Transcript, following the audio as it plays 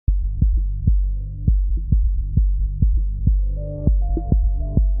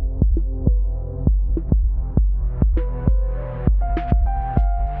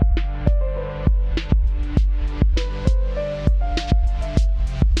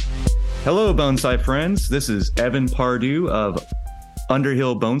Hello, bonsai friends. This is Evan Pardue of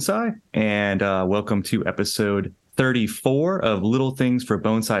Underhill Bonsai, and welcome to episode 34 of Little Things for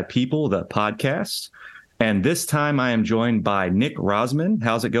Bonsai People, the podcast. And this time I am joined by Nik Rozman.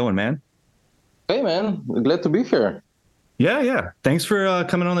 How's it going, man? Hey, man. Glad to be here. Yeah. Thanks for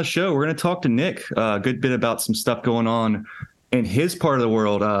coming on the show. We're going to talk to Nik a good bit about some stuff going on in his part of the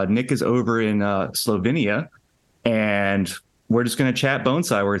world. Nik is over in Slovenia, and we're just going to chat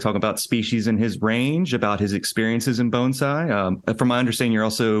bonsai. We're going to talk about species in his range, about his experiences in bonsai. From my understanding,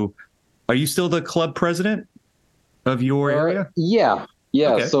 are you still the club president of your area? Yeah.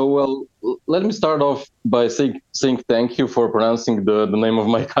 Okay. So, let me start off by saying thank you for pronouncing the name of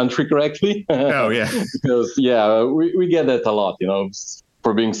my country correctly. Oh, yeah. Because, we get that a lot,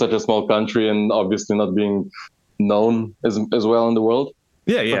 for being such a small country and obviously not being known as well in the world.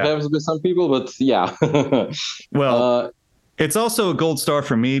 Yeah. Perhaps with some people, but yeah. Well, it's also a gold star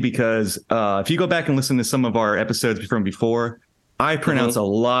for me because if you go back and listen to some of our episodes from before, I pronounce a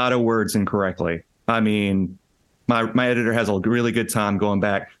lot of words incorrectly. I mean, my editor has a really good time going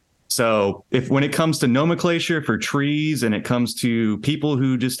back. So when it comes to nomenclature for trees and it comes to people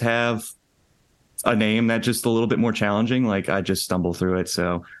who just have a name that's just a little bit more challenging, like I just stumble through it.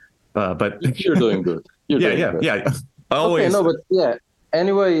 So, but You're doing good. Yeah. Always. Okay, no, but yeah.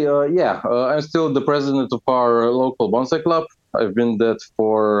 Anyway, I'm still the president of our local bonsai club. I've been that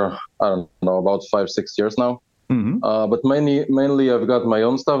for, I don't know, about 5-6 years now. Mm-hmm. But mainly I've got my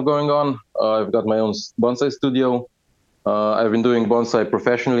own stuff going on. I've got my own bonsai studio. I've been doing bonsai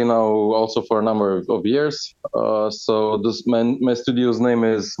professionally now also for a number of years. So my studio's name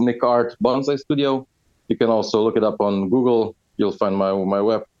is Nik Art Bonsai Studio. You can also look it up on Google. You'll find my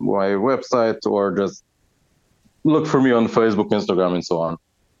website, or just look for me on Facebook, Instagram, and so on.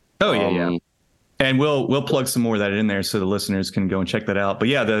 Oh, yeah. And we'll plug some more of that in there so the listeners can go and check that out. But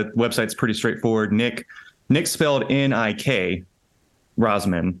yeah, the website's pretty straightforward. Nik spelled Nik,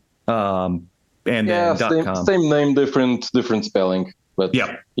 Rozman, and then .com. Same name, different spelling, but you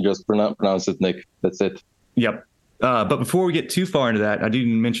just pronounce it Nik. That's it. Yep. But before we get too far into that, I do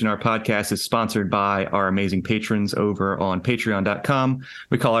mention our podcast is sponsored by our amazing patrons over on patreon.com.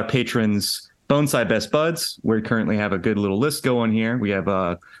 We call our patrons Bonsai Best Buds. We currently have a good little list going here. We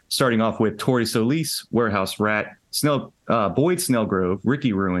have starting off with Tori Solis, Warehouse Rat, Boyd Snellgrove,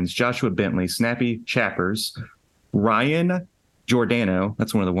 Ricky Ruins, Joshua Bentley, Snappy Chappers, Ryan Giordano.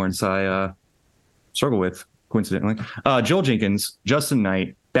 That's one of the words I struggle with, coincidentally. Joel Jenkins, Justin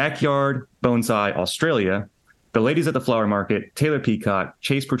Knight, Backyard Bonsai Australia, The Ladies at the Flower Market, Taylor Peacock,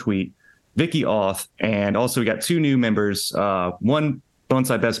 Chase Pertweet, Vicky Auth, and also we got two new members. One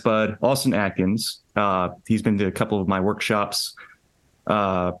Bonsai Best Bud, Austin Atkins. He's been to a couple of my workshops.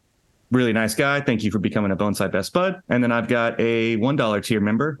 Really nice guy. Thank you for becoming a Bonsai Best Bud. And then I've got a $1 tier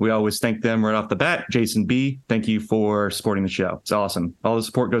member. We always thank them right off the bat. Jason B., thank you for supporting the show. It's awesome. All the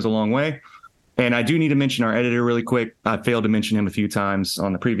support goes a long way. And I do need to mention our editor really quick. I failed to mention him a few times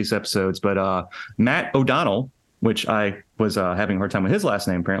on the previous episodes, but Matt O'Donnell, which I was having a hard time with his last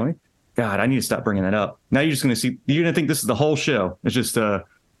name, apparently. God, I need to stop bringing that up. Now you're going to think this is the whole show. It's just to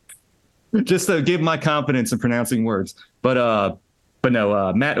give my confidence in pronouncing words. But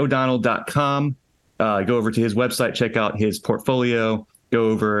no, mattodonnell.com. Go over to his website, check out his portfolio, go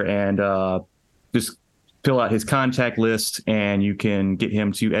over and just fill out his contact list, and you can get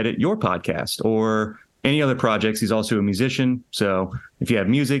him to edit your podcast or any other projects. He's also a musician. So if you have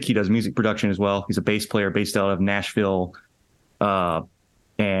music, he does music production as well. He's a bass player based out of Nashville.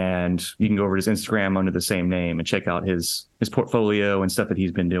 And you can go over to his Instagram under the same name and check out his portfolio and stuff that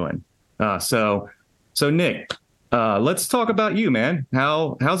he's been doing. So Nik, let's talk about you, man.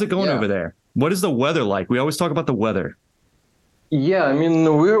 How's it going over there? What is the weather like? We always talk about the weather. Yeah, I mean,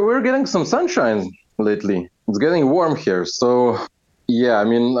 we're getting some sunshine lately. It's getting warm here. So, yeah, I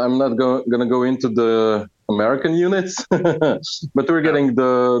mean, I'm not gonna go into the American units, but we're getting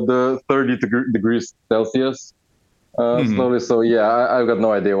the 30 degrees Celsius. Slowly. So I've got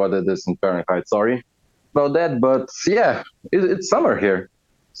no idea what it is in Fahrenheit. Sorry about that, but yeah, it's summer here.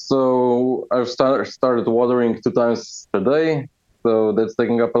 So I've started watering 2 times a day. So that's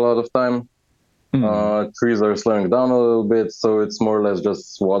taking up a lot of time. Trees are slowing down a little bit, so it's more or less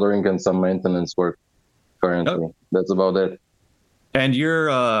just watering and some maintenance work currently. That's about it. And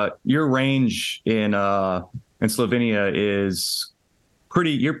your range in Slovenia is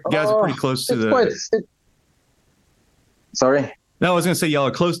pretty. You guys are pretty close to the. Sorry? No, I was going to say y'all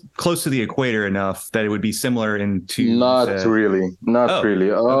are close to the equator enough that it would be similar Not really.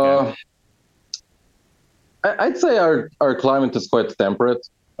 Okay. I'd say our climate is quite temperate.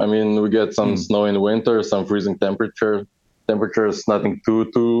 I mean, we get some snow in the winter, some freezing temperature. temperatures, nothing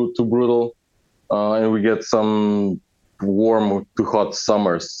too brutal, and we get some warm to hot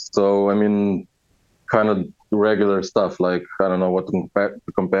summers. So I mean, kind of regular stuff. Like I don't know what to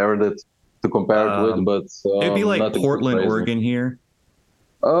compare it with, but It'd be like nothing too Portland, crazy. Oregon here.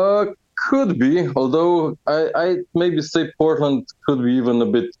 Uh, could be, although I maybe say Portland could be even a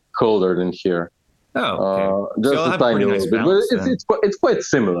bit colder than here. Oh, okay. So Just I'll a have a tiny pretty nice little bit, but balance then. it's quite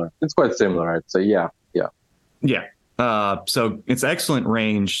similar. It's quite similar, I'd say. Yeah, yeah. Yeah. So it's excellent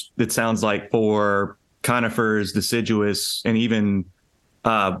range. It sounds like for conifers, deciduous, and even.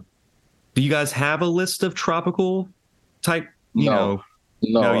 Do you guys have a list of tropical type? No,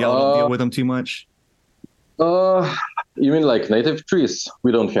 No, no. y'all don't deal with them too much. Uh, you mean like native trees?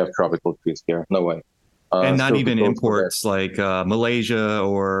 We don't have tropical trees here. No way. And not Still too even close for that. imports like Malaysia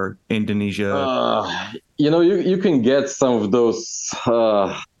or Indonesia. You can get some of those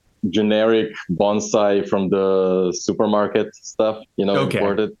generic bonsai from the supermarket stuff, Okay.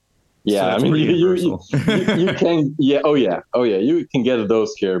 imported. So Yeah, I that's mean, pretty you universal. can, yeah, oh yeah, you can get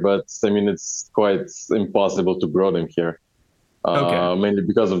those here, but I mean, it's quite impossible to grow them here, Okay. mainly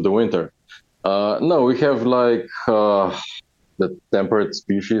because of the winter. No, we have like the temperate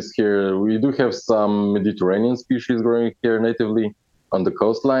species here. We do have some Mediterranean species growing here natively on the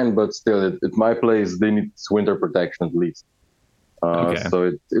coastline, but still, at my place, they need winter protection at least. Okay.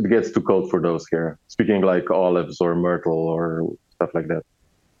 So it gets too cold for those here. Speaking like olives or myrtle or stuff like that.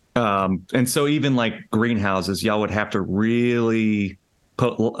 And so even like greenhouses, y'all would have to really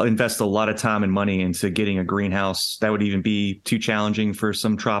invest a lot of time and money into getting a greenhouse. That would even be too challenging for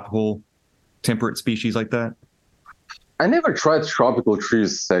some tropical temperate species like that. I never tried tropical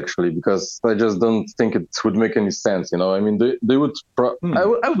trees actually because I just don't think it would make any sense. I mean, they would.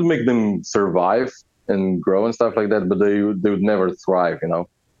 I would make them survive and grow and stuff like that, but they would never thrive.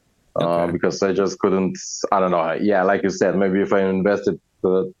 Okay. Because I just couldn't. I don't know. Yeah, like you said, maybe if I invested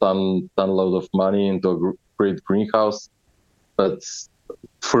a ton load of money into a great greenhouse, but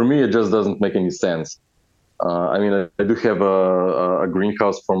for me, it just doesn't make any sense. I mean, I do have a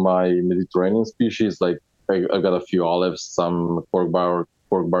greenhouse for my Mediterranean species. Like I've got a few olives, some pork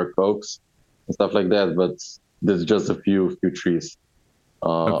bark oaks, and stuff like that. But there's just a few trees.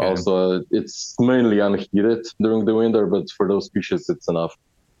 Okay. Also, it's mainly unheated during the winter, but for those species, it's enough.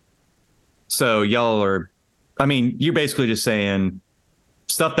 So y'all are, I mean, you're basically just saying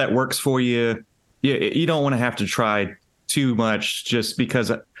stuff that works for you. You don't want to have to try too much just because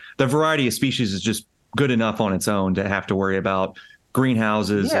the variety of species is just good enough on its own to have to worry about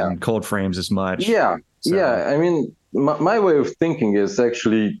greenhouses Yeah, and cold frames as much. yeah, So, yeah. I mean, my way of thinking is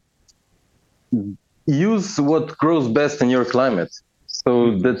actually use what grows best in your climate. So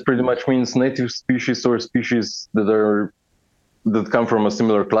mhm. that pretty much means native species or species that come from a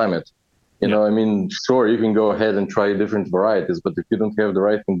similar climate. Yeah. I mean, sure, you can go ahead and try different varieties, but if you don't have the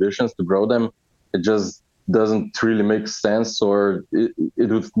right conditions to grow them, it just doesn't really make sense, or it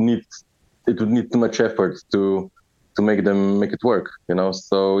would need too much effort to make it work.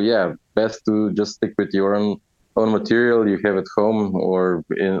 So yeah, best to just stick with your own material you have at home or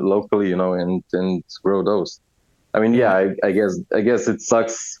locally, and grow those. I mean, yeah, And I guess it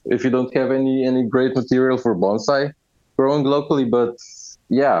sucks if you don't have any great material for bonsai growing locally, but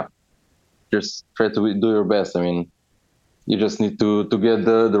yeah, just try to do your best. I mean, you just need to get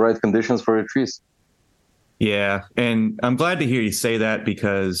the right conditions for your trees. yeah, and I'm glad to hear you say that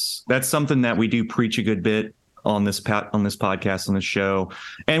because that's something that we do preach a good bit on this podcast on this show.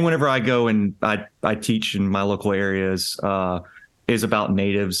 And whenever I go and I teach in my local areas is about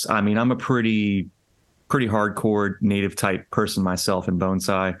natives. I mean, I'm a pretty hardcore native type person myself in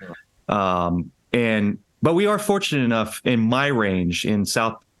bonsai. But we are fortunate enough in my range in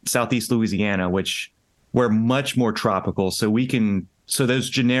southeast Louisiana, which we're much more tropical. So those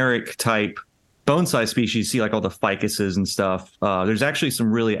generic type bonsai species, see like all the ficuses and stuff. There's actually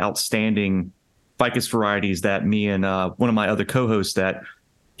some really outstanding ficus varieties that me and one of my other co-hosts that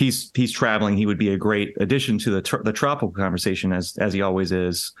he's traveling. He would be a great addition to the tropical conversation as he always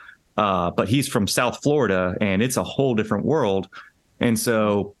is. But he's from South Florida, and it's a whole different world. And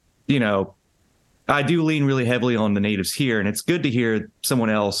so, I do lean really heavily on the natives here, and it's good to hear someone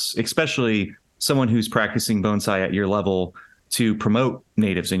else, especially someone who's practicing bonsai at your level, to promote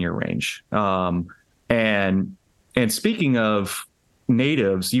natives in your range. And speaking of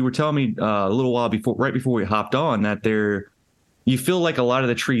natives, you were telling me a little while right before we hopped on, that you feel like a lot of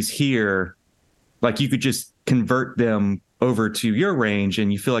the trees here, like you could just convert them over to your range,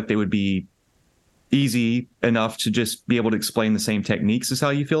 and you feel like they would be easy enough to just be able to explain the same techniques. Is how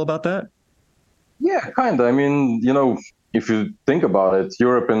you feel about that? Yeah, kind of. I mean, if you think about it,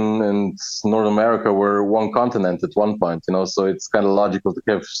 Europe and North America were one continent at one point, so it's kind of logical to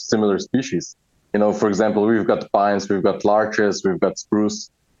have similar species. For example, we've got pines, we've got larches, we've got spruce,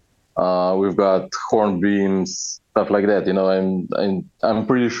 we've got hornbeams, stuff like that, and I'm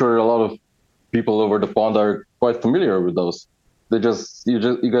pretty sure a lot of people over the pond are quite familiar with those. You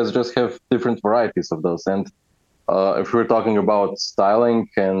guys just have different varieties of those. And if we're talking about styling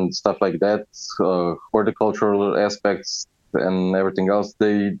and stuff like that, horticultural aspects and everything else,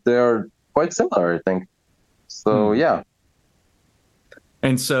 they are quite similar, I think. So yeah.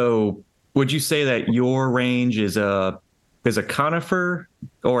 And so, would you say that your range is a conifer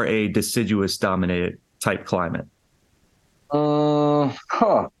or a deciduous dominated type climate?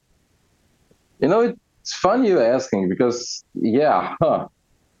 Huh. It's fun you asking because yeah, huh.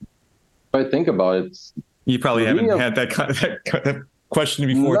 If I think about it, You probably haven't had that question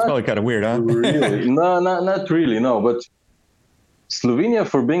before. It's probably kind of weird, huh? Really? No, not really. No, but Slovenia,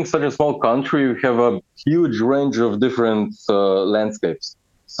 for being such a small country, we have a huge range of different landscapes.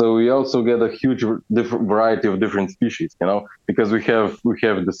 So we also get a huge different variety of different species, because we have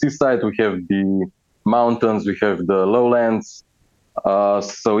the seaside, we have the mountains, we have the lowlands.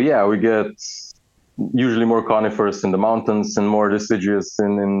 So yeah, we get usually more conifers in the mountains and more deciduous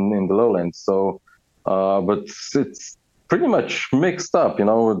in the lowlands. So, but it's pretty much mixed up,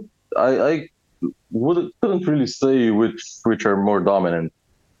 I couldn't really say which are more dominant.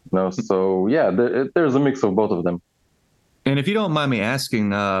 So yeah, there's a mix of both of them. And if you don't mind me asking,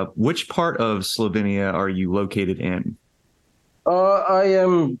 which part of Slovenia are you located in? I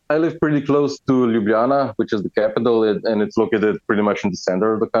live pretty close to Ljubljana, which is the capital, and it's located pretty much in the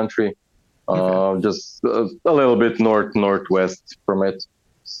center of the country, just a little bit northwest from it.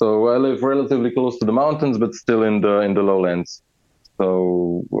 So I live relatively close to the mountains, but still in the lowlands.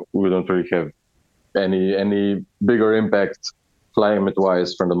 So we don't really have any bigger impact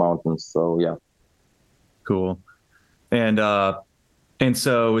climate-wise from the mountains. So yeah. Cool. And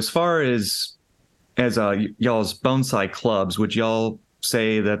so as far as y'all's bonsai clubs, would y'all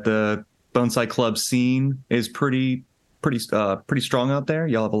say that the bonsai club scene is pretty strong out there?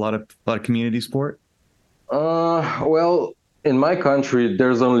 Y'all have a lot of community support? Well, in my country,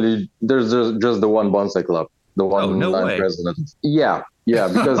 there's just the one bonsai club, the one I'm president. Yeah,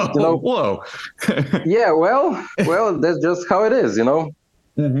 because whoa. Yeah, well, that's just how it is,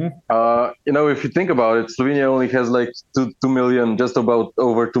 Mm-hmm. If you think about it, Slovenia only has like 2 million, just about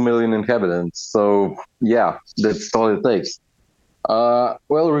over 2 million inhabitants. So yeah, that's all it takes.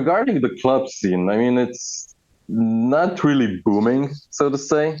 Well, regarding the club scene, I mean, it's not really booming, so to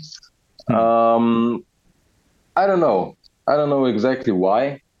say. I don't know exactly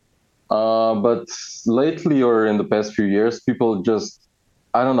why. But lately or in the past few years, people just,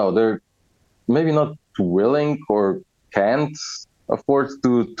 I don't know, they're maybe not willing or can't afford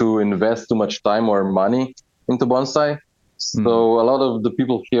to invest too much time or money into bonsai. So a lot of the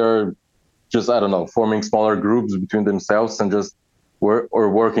people here are just, I don't know, forming smaller groups between themselves and just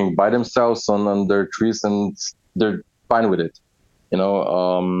working by themselves on their trees, and they're fine with it.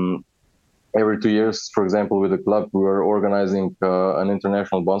 Every 2 years, for example, with the club, we are organizing an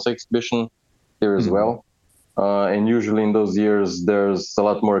international bonsai exhibition here as well. And usually in those years, there's a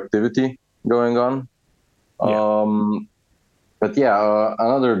lot more activity going on. But yeah,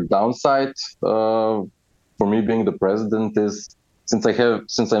 another downside for me being the president is since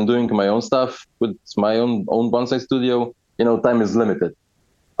I'm doing my own stuff with my own bonsai studio, time is limited.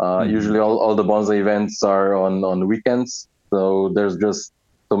 Usually all the bonsai events are on weekends, so there's just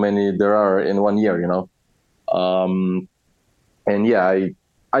so many there are in 1 year, and yeah,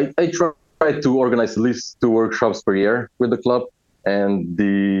 I try to organize at least 2 workshops per year with the club and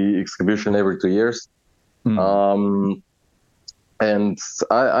the exhibition every 2 years. And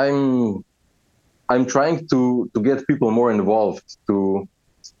I'm trying to get people more involved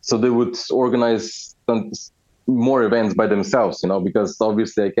so they would organize more events by themselves, because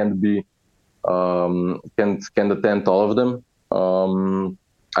obviously I can't attend all of them.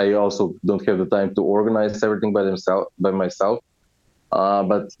 I also don't have the time to organize everything by myself.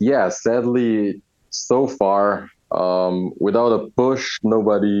 But yeah, sadly, so far, without a push,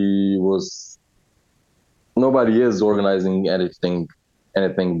 nobody is organizing anything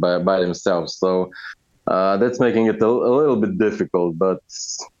by themselves. So that's making it a little bit difficult. But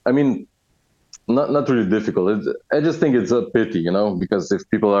I mean, not really difficult. I just think it's a pity, because if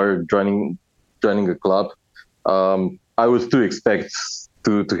people are joining a club, I would still expect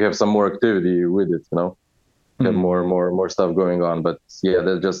to have some more activity with it, have more stuff going on. But yeah,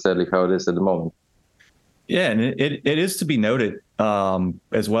 that's just sadly how it is at the moment. Yeah, and it is to be noted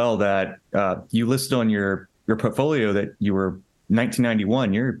as well that you listed on your your portfolio that you were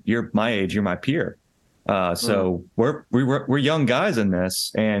 1991. You're my age. You're my peer. So we're young guys in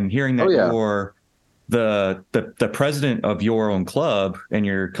this, and hearing that you're the president of your own club in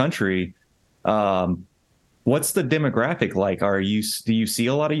your country. What's the demographic like? Do you see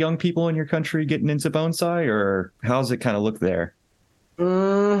a lot of young people in your country getting into bonsai, or how's it kind of look there?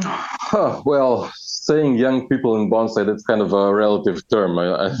 Well, saying young people in bonsai, that's kind of a relative term,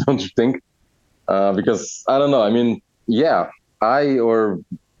 I don't think, because I don't know. I mean, yeah, I or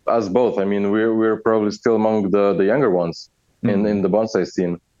us both. I mean, we're probably still among the younger ones in the bonsai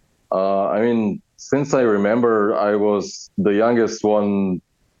scene. I mean, since I remember, I was the youngest one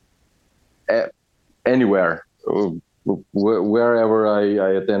anywhere, wherever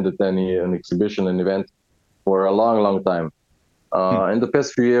I attended an exhibition, an event, for a long, long time. In the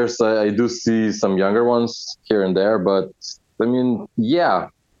past few years, I do see some younger ones here and there, but I mean, yeah,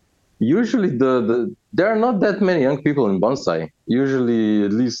 usually there are not that many young people in bonsai. Usually,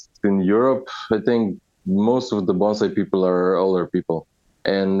 at least in Europe, I think most of the bonsai people are older people.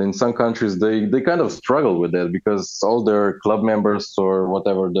 And in some countries, they kind of struggle with that because all their club members or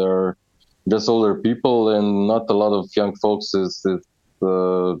whatever, they're just older people, and not a lot of young folks is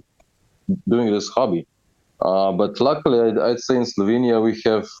doing this hobby. But luckily, I'd say in Slovenia, we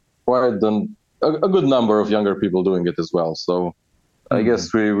have quite a good number of younger people doing it as well. So I guess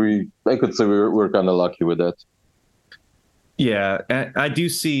I could say we're kind of lucky with that. Yeah, I do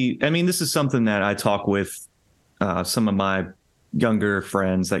see. I mean, this is something that I talk with some of my younger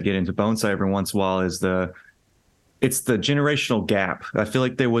friends that get into bonsai every once in a while. It's the generational gap. I feel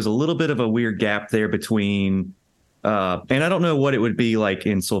like there was a little bit of a weird gap there between, and I don't know what it would be like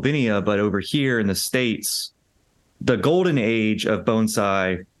in Slovenia, but over here in the States, the golden age of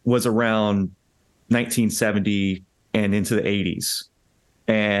bonsai was around 1970 and into the 80s.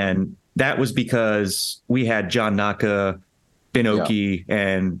 And that was because we had John Naka, Ben Oki,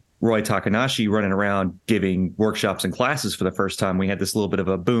 and Roy Takanashi running around giving workshops and classes for the first time. We had this little bit of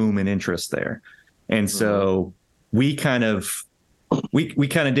a boom in interest there. And so we kind of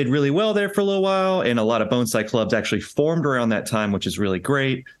did really well there for a little while. And a lot of bonsai clubs actually formed around that time, which is really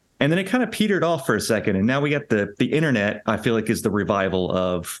great. And then it kind of petered off for a second. And now we got the internet, I feel like, is the revival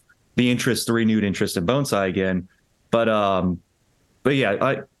of the renewed interest in bonsai again. But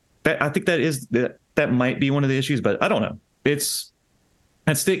yeah, I think that might be one of the issues, but I don't know. I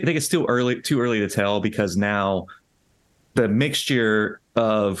think it's still too early to tell, because now the mixture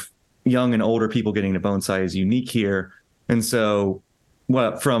of young and older people getting into bonsai is unique here. And so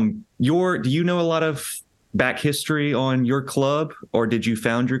do you know a lot of back history on your club, or did you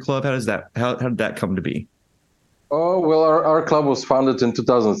found your club? How did that come to be? Oh, well, our club was founded in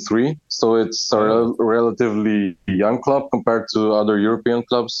 2003, so it's a relatively young club compared to other European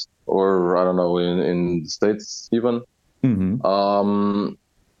clubs, or I don't know, in the States even.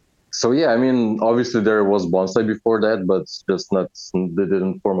 So yeah, I mean, obviously there was bonsai before that, but they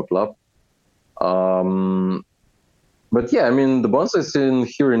didn't form a club. But yeah, I mean, the bonsai scene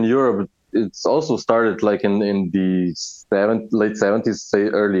here in Europe, it's also started like in the late 70s, say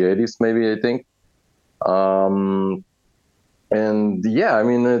early 80s, maybe, I think. And yeah, I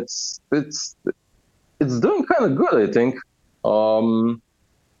mean, it's doing kind of good, I think.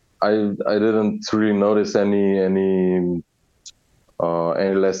 I didn't really notice any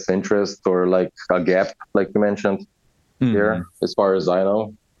less interest or like a gap, like you mentioned here, as far as I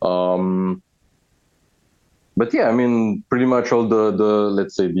know. But yeah, I mean, pretty much all the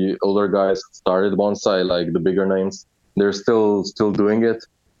let's say the older guys who started bonsai, like the bigger names, they're still doing it.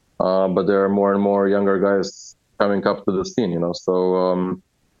 But there are more and more younger guys coming up to the scene, So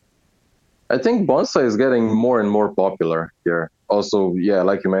I think bonsai is getting more and more popular here. Also, yeah,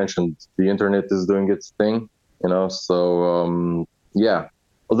 like you mentioned, the internet is doing its thing, So yeah.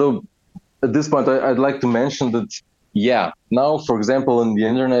 Although at this point, I'd like to mention that, yeah, now, for example, in the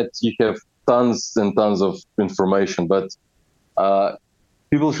internet, you have tons and tons of information, but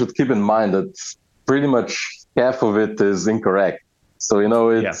people should keep in mind that pretty much half of it is incorrect. So,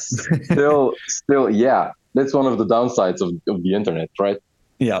 it's still, yeah, that's one of the downsides of the internet, right?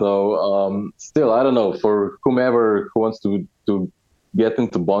 Yeah. So still, I don't know, for whomever who wants to get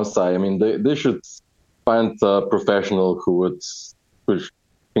into bonsai, I mean, they should find a professional who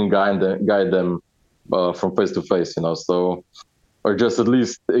can guide them from face to face, So, or just at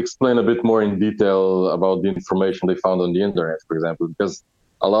least explain a bit more in detail about the information they found on the internet, for example, because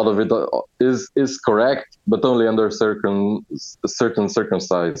a lot of it is correct, but only under certain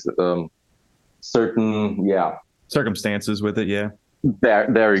circumstances with it. Yeah.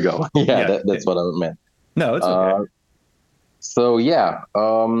 There you go. Yeah, that's what I meant. No, it's okay. So yeah,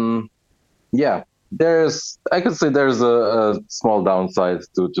 yeah. I could say there's a small downside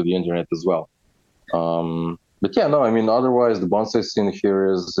to the internet as well. But yeah, no, I mean, otherwise the bonsai scene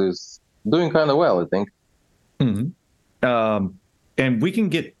here is doing kind of well, I think. Um, and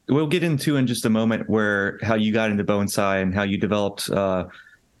we'll get into in just a moment where how you got into bonsai and how you developed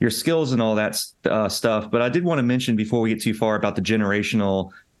your skills and all that stuff. But I did want to mention before we get too far about the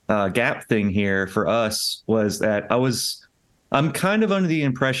generational gap thing here for us was that I'm kind of under the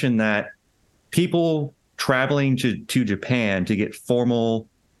impression that people traveling to Japan to get formal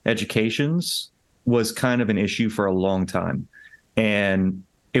educations was kind of an issue for a long time. And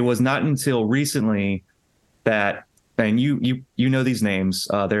it was not until recently that, and you know these names,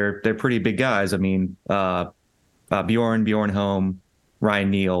 they're pretty big guys. I mean, Bjorn Holm,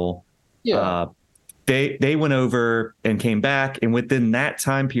 Ryan Neal, Yeah, they went over and came back, and within that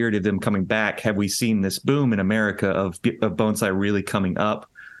time period of them coming back, have we seen this boom in America of bonsai really coming up?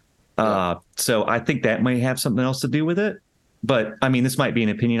 yeah. So I think that may have something else to do with it. But I mean, this might be an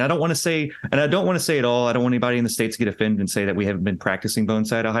opinion. I don't want to say, and I don't want to say at all. I don't want anybody in the States to get offended and say that we haven't been practicing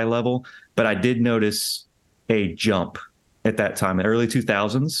bonsai at a high level. But I did notice a jump at that time, the early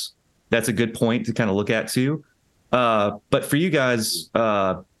 2000s. That's a good point to kind of look at too. But for you guys,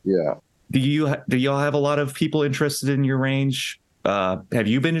 Yeah. do y'all have a lot of people interested in your range? Have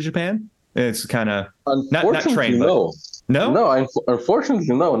you been to Japan? It's kind of not Unfortunately, trained, but no. no. No,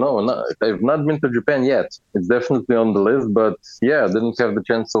 unfortunately, no. I've not been to Japan yet. It's definitely on the list, but yeah, didn't have the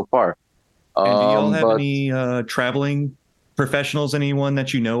chance so far. And do y'all have But any traveling professionals? Anyone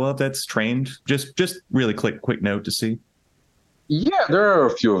that you know of that's trained? Just really quick note to see. yeah, there are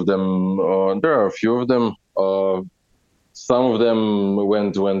a few of them. Some of them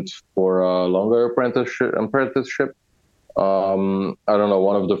went for a longer apprenticeship. I don't know.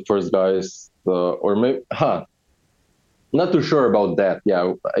 One of the first guys, or maybe, not too sure about that.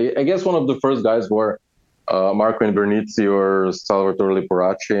 Yeah, I guess one of the first guys were Marco Invernizzi or Salvatore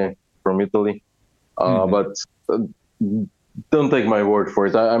Liporacci from Italy. Hmm. But uh, don't take my word for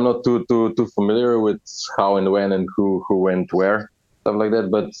it. I'm not too familiar with how and when and who went where, stuff like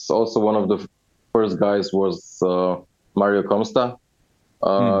that. But also one of the first guys was Mario Comsta.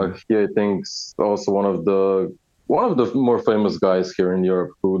 Hmm. He, I think, is also one of the more famous guys here in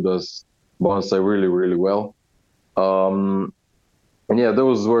Europe who does bonsai really, really well. Um, and yeah,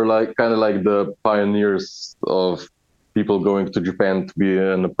 those were like kind of like the pioneers of people going to Japan to be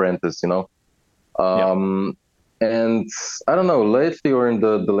an apprentice, you know. Yep. Um, and I don't know, lately or in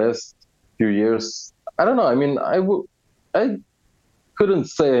the last few years, I don't know. I mean, I couldn't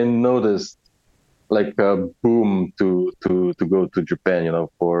say I noticed like a boom to go to Japan, you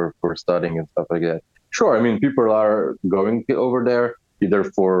know, for studying and stuff like that. Sure, I mean, people are going over there either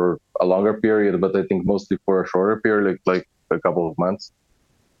for a longer period, but I think mostly for a shorter period, like a couple of months.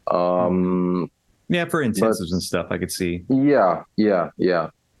 Hmm. Um, Yeah, for but intensives and stuff, I could see. yeah. Yeah.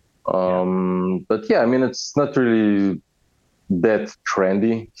 But yeah, I mean, it's not really that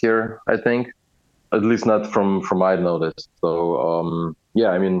trendy here, I think, at least not from I've noticed. So yeah,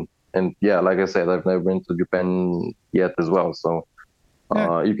 I mean, and yeah, like I said, I've never been to Japan yet as well. So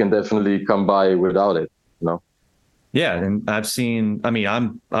Yeah. you can definitely come by without it, you know. Yeah, and I've seen. I mean,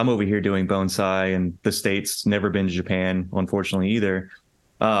 I'm over here doing bonsai in the States. Never been to Japan, unfortunately, either.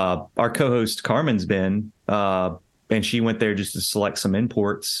 Our co-host Carmen's been, and she went there just to select some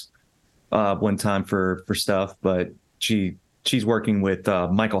imports one time for stuff. But she's working with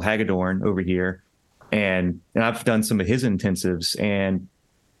Michael Hagedorn over here, and I've done some of his intensives. And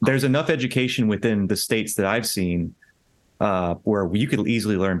there's enough education within the states that I've seen where you could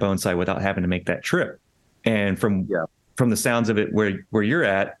easily learn bonsai without having to make that trip. And Yeah. from the sounds of it, where you're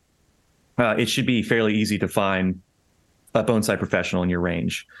at, it should be fairly easy to find a bonsai professional in your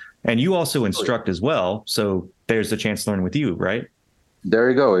range. And you also instruct as well, so there's a chance to learn with you, right? There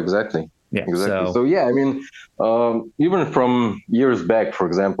you go. Exactly. Yeah. Exactly. So So yeah, I mean, even from years back, for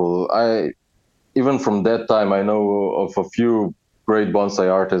example, even from that time, I know of a few great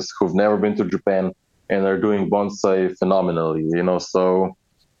bonsai artists who've never been to Japan and are doing bonsai phenomenally. You know, so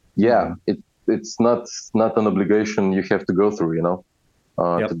yeah, mhm. it's not an obligation you have to go through. You know,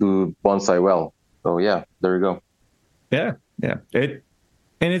 to Yep. do bonsai well. So yeah, there you go. Yeah. Yeah.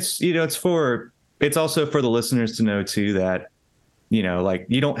 And it's it's also for the listeners to know too that like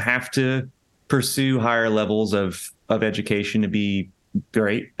you don't have to pursue higher levels of education to be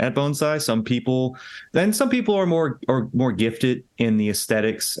great at bonsai. Some people are more gifted in the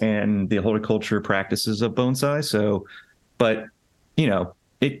aesthetics and the horticulture practices of bonsai. So, but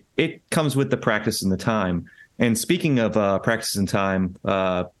it comes with the practice and the time. And speaking of practice and time,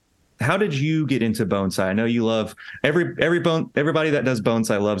 how did you get into bonsai? I know you love everybody that does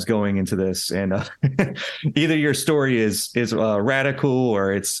bonsai loves going into this, and either your story is radical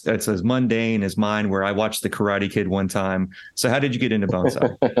or it's as mundane as mine, where I watched The Karate Kid one time. So how did you get into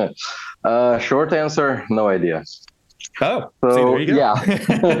bonsai? Short answer, no idea. Oh, see, there So you go. yeah,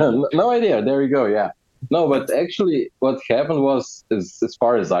 no idea. There you go. Yeah. No, but actually, what happened was, as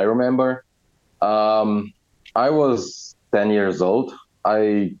far as I remember, I was 10 years old.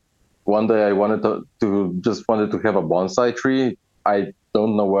 I One day I wanted to have a bonsai tree. I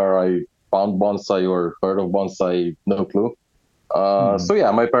don't know where I found bonsai or heard of bonsai, no clue. So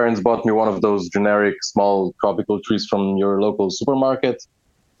yeah, my parents bought me one of those generic small tropical trees from your local supermarket.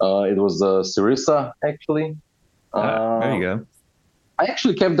 It was a Sirisa, actually. There you Uh, go. I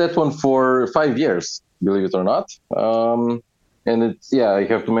actually kept that one for 5 years, believe it or not. And I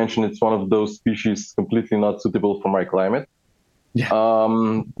have to mention it's one of those species completely not suitable for my climate. Yeah.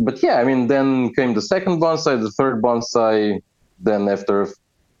 But yeah, I mean, then came the second bonsai, the third bonsai. Then after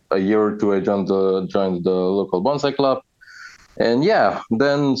a year or two, I joined the local bonsai club. And yeah,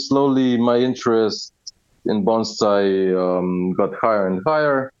 then slowly my interest in bonsai got higher and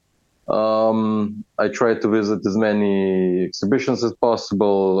higher. I tried to visit as many exhibitions as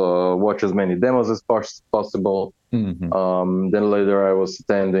possible, watch as many demos as possible. Then later I was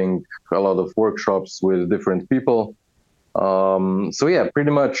attending a lot of workshops with different people. So yeah,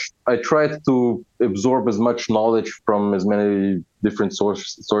 pretty much I tried to absorb as much knowledge from as many different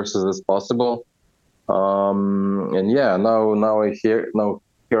sources as possible. And yeah,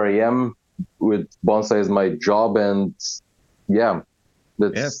 here I am with bonsai as my job, and yeah,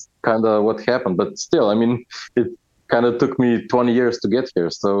 that's kind of what happened. But still, I mean, it kind of took me 20 years to get here.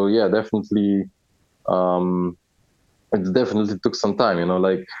 So yeah, definitely, it definitely took some time,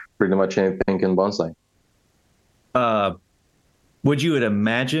 like pretty much anything in bonsai. Would you have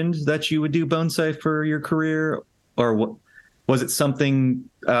imagined that you would do bonsai for your career, or was it something?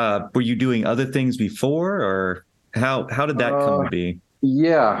 Were you doing other things before, or how did that come to be?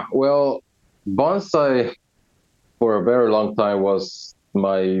 Yeah, well, bonsai for a very long time was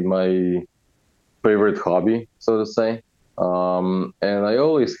my favorite hobby, so to say. And I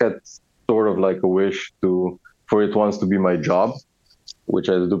always had sort of like a wish for it once to be my job, which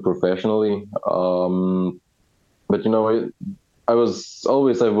I do professionally. But I was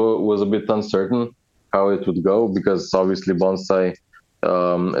a bit uncertain how it would go, because obviously bonsai,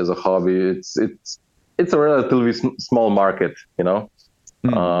 as a hobby, it's a relatively small market,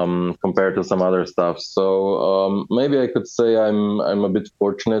 compared to some other stuff. So maybe I could say I'm a bit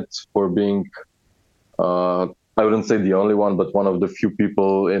fortunate for being, I wouldn't say the only one, but one of the few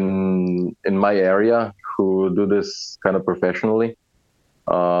people in my area who do this kind of professionally.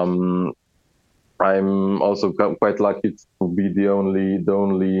 Um, I'm also quite lucky to be the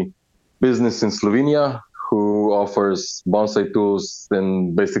only business in Slovenia who offers bonsai tools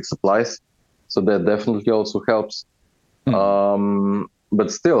and basic supplies. So that definitely also helps. But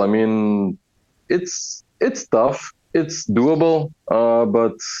still, I mean, it's tough. It's doable.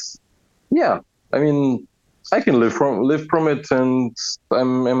 But yeah, I mean, I can live from it, and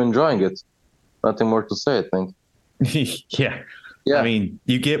I'm enjoying it. Nothing more to say, I think. Yeah. Yeah. I mean,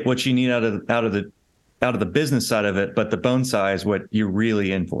 you get what you need out of the business side of it, but the bonsai is what you're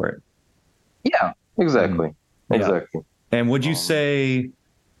really in for it. Yeah, exactly. Yeah. Exactly. And would you say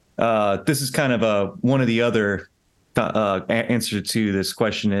this is kind of one of the other answer to this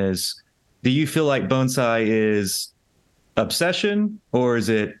question is, do you feel like bonsai is obsession, or is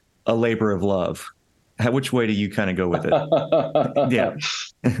it a labor of love? Which way do you kind of go with it? Yeah.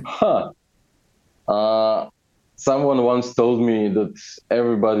 Huh. Someone once told me that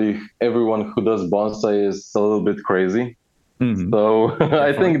everyone who does bonsai is a little bit crazy. So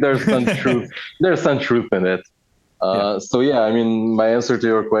I think there's some truth. There's some truth in it. So yeah, I mean, my answer to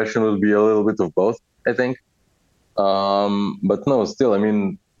your question would be a little bit of both, I think. But no, still, I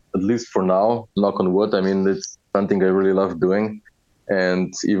mean, at least for now, knock on wood, I mean, it's something I really love doing.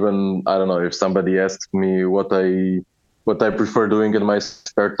 And even, I don't know, if somebody asks me what I prefer doing in my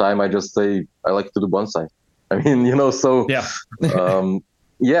spare time, I just say I like to do bonsai. I mean, so Yeah.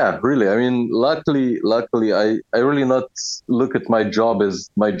 yeah, really. I mean, luckily, I really not look at my job as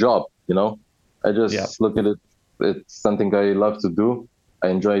my job. I just look at it. It's something I love to do. I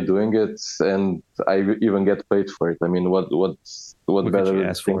enjoy doing it, and I even get paid for it. I mean, what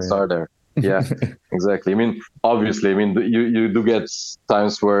better things are there? Yeah, exactly. I mean, obviously, I mean, you do get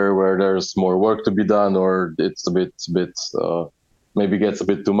times where there's more work to be done, or it's a bit maybe gets a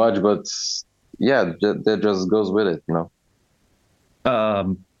bit too much, but yeah, that just goes with it,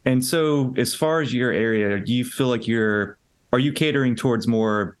 And so as far as your area, do you feel like are you catering towards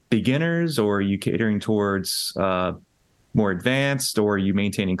more beginners, or are you catering towards more advanced, or are you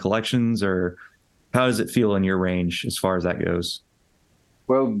maintaining collections, or how does it feel in your range as far as that goes?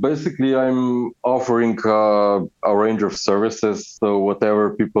 Well, basically, I'm offering a range of services. So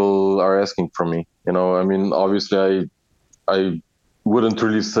whatever people are asking from me, I mean, obviously, I wouldn't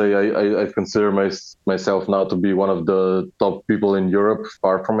really say I consider myself now to be one of the top people in Europe.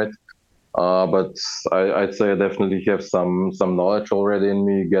 Far from it. But I'd say I definitely have some knowledge already in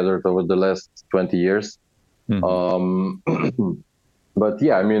me gathered over the last 20 years. Mhm. Um, but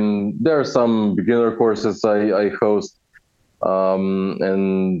yeah, I mean, there are some beginner courses I host,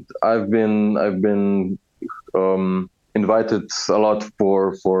 and I've been invited a lot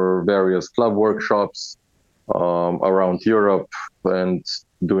for various club workshops around Europe and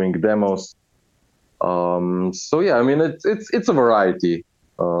doing demos. So yeah, I mean, it's a variety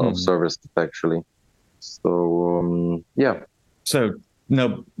of Mhm. services actually. So yeah. So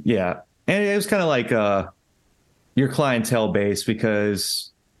no, yeah, and it was kind of like your clientele base,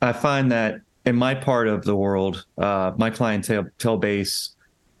 because I find that in my part of the world, my clientele base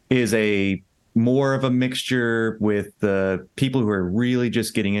is a more of a mixture with the people who are really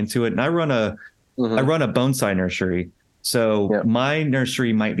just getting into it. And I Hmm. run a bonsai nursery, so Yeah. my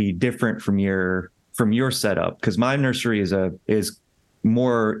nursery might be different from your setup, because my nursery is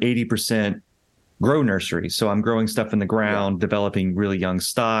more 80% grow nursery. So I'm growing stuff in the Yeah. ground, developing really young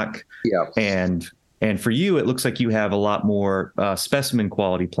stock, Yeah. and for you, it looks like you have a lot more specimen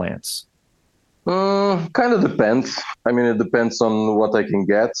quality plants. Kind of depends. I mean, it depends on what I can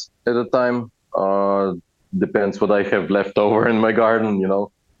get at the time. Depends what I have left over in my garden.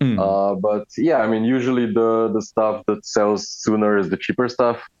 Mm, But yeah, I mean, usually the stuff that sells sooner is the cheaper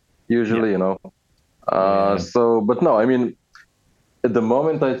stuff. yeah, Usually. yeah. But no, I mean, at the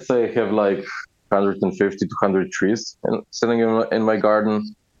moment, I'd say I have like 150 to 100 trees sitting in my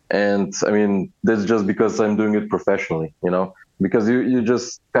garden. And I mean, that's just because I'm doing it professionally, because you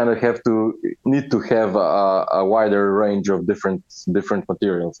just kind of need to have a wider range of different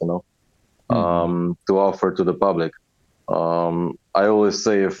materials, Mm, to offer to the public. I always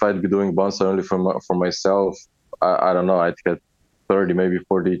say if I'd be doing bonsai only for myself, I don't know, I'd get 30, maybe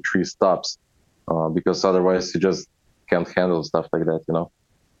 40 tree stops, because otherwise you just can't handle stuff like that. yeah.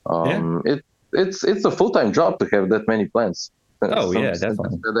 It's a full-time job to have that many plants. Oh Some yeah, just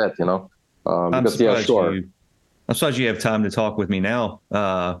definitely. for that. I'm Because yeah, surprised sure. you. I'm surprised you have time to talk with me now.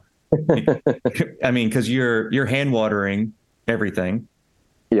 I mean, because you're hand watering everything,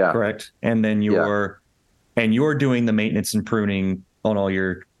 Yeah, correct? And then yeah, you're doing the maintenance and pruning on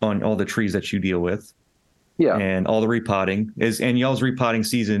all the trees that you deal with, yeah. and all the repotting and y'all's repotting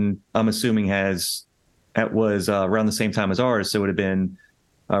season, I'm assuming that was around the same time as ours, so it would have been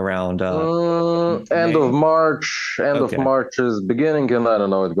around End of May. March. End of Okay. March is beginning, and I don't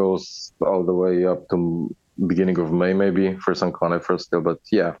know. It goes all the way up to beginning of May, maybe for some conifers still. But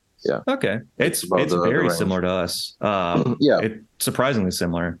yeah, yeah, Okay. that's about It's the very range. similar to us. Yeah, It surprisingly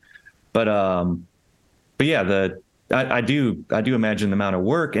similar. But yeah, I do imagine the amount of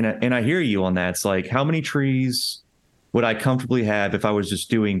work, and I hear you on that. It's like, how many trees would I comfortably have if I was just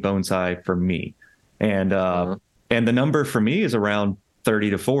doing bonsai for me? And mhm, the number for me is around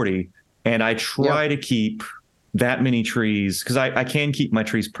 30 to 40, and I yeah, try to keep that many trees, because I can keep my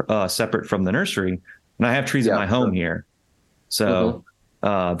trees separate from the nursery, and I have trees at yeah, my home sure. here. Hmm. So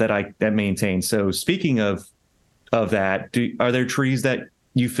that maintain. So speaking of that, are there trees that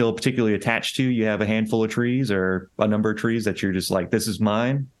you feel particularly attached to? You have a handful of trees or a number of trees that you're just like, this is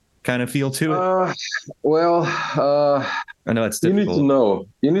mine kind of feel to it? Uh, well, I know it's you need to difficult. know.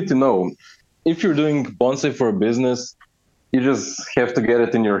 You need to know if you're doing bonsai for a business. You just have to get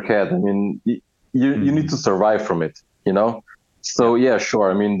it in your head. I mean, you need to Mm, survive from it. yeah. So yeah, sure.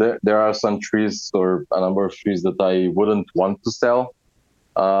 I mean, there are some trees or a number of trees that I wouldn't want to sell,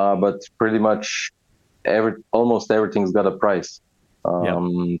 but pretty much almost everything's got a price. Yeah.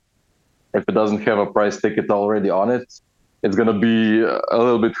 Um, if it doesn't have a price ticket already on it, it's gonna be a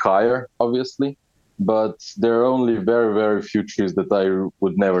little bit higher, obviously. But there are only very, very few trees that I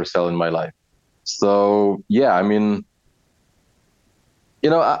would never sell in my life. So yeah, I mean,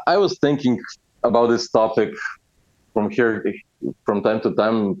 I was thinking about this topic from here from time to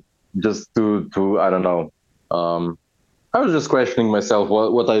time, just to I don't know. Um, I was just questioning myself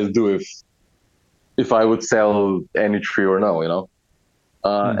what I'd do if I would sell any tree or no.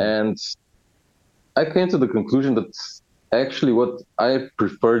 Mm, And I came to the conclusion that actually what I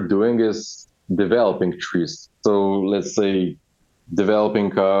prefer doing is developing trees. So let's say developing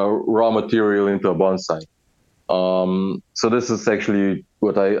raw material into a bonsai. So this is actually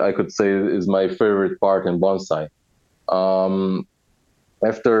what I could say is my favorite part in bonsai. Um,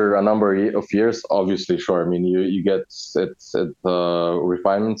 after a number of years, obviously, sure. I mean, you get at the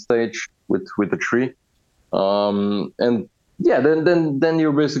refinement stage with the tree, and yeah, then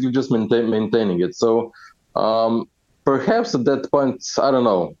you're basically just maintaining it. So um, perhaps at that point, I don't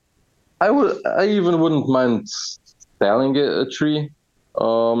know. I even wouldn't mind selling a tree,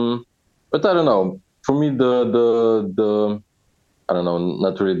 but I don't know. For me, the I don't know,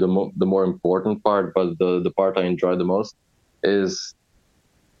 not really the more important part, but the part I enjoy the most is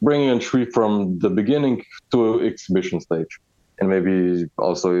bringing a tree from the beginning to exhibition stage, and maybe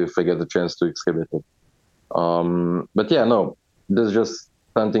also if I get the chance to exhibit it. But yeah, no, there's just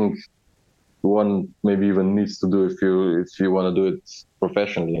something one maybe even needs to do if you want to do it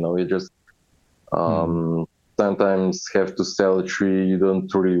professionally. You know, you just sometimes have to sell a tree you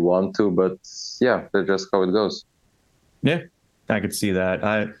don't really want to, but yeah, that's just how it goes. Yeah, I could see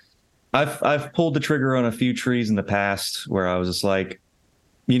that. I've pulled the trigger on a few trees in the past where I was just like,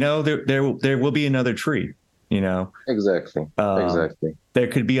 there will be another tree, Exactly. Exactly. there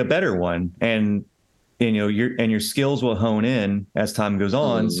could be a better one, and your skills will hone in as time goes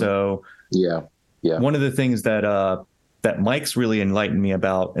on. So yeah, yeah, one of the things that Mike's really enlightened me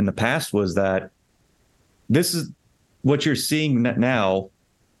about in the past was that this is what you're seeing now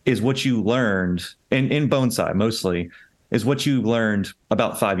is what you learned in bonsai mostly is what you learned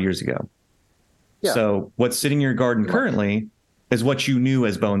about 5 years ago. yeah. So what's sitting in your garden currently is what you knew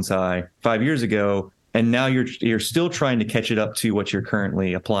as bonsai 5 years ago, and now you're still trying to catch it up to what you're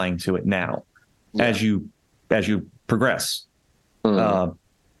currently applying to it now, as you progress.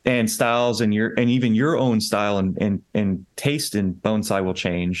 And styles and even your own style and taste in bonsai will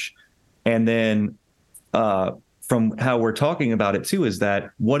change. And then from how we're talking about it too, is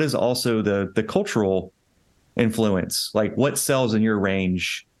that what is also the cultural influence, like what sells in your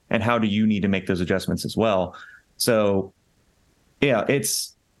range and how do you need to make those adjustments as well. So yeah,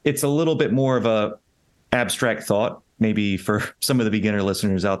 it's a little bit more of a abstract thought. Maybe for some of the beginner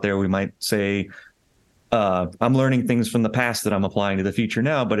listeners out there, we might say, I'm learning things from the past that I'm applying to the future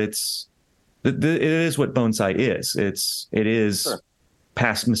now, but it is what bonsai is. It is Sure.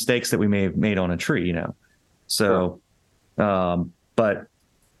 past mistakes that we may have made on a tree, So, but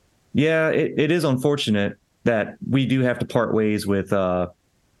yeah, it is unfortunate that we do have to part ways with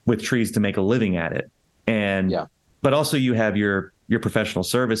trees to make a living at it. And, but also you have your professional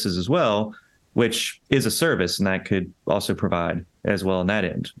services as well, which is a service, and that could also provide as well on that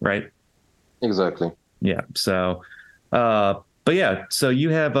end, right? Exactly. Yeah. So, but yeah, so you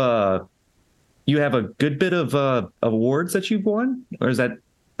have a good bit of awards that you've won, or is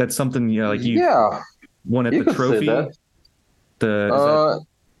that's something like you won at the trophy? As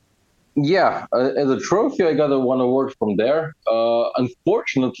a trophy, I got one award from there.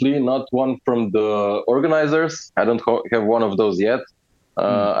 Unfortunately, not one from the organizers. I don't have one of those yet.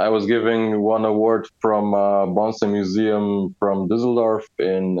 I was giving one award from Bonsai Museum from Düsseldorf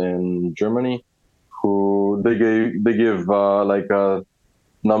in Germany, who they give like a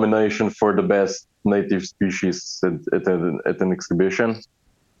nomination for the best native species at an exhibition.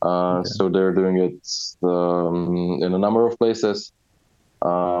 So they're doing it in a number of places.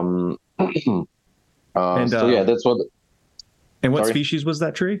 So yeah, that's what. And what species was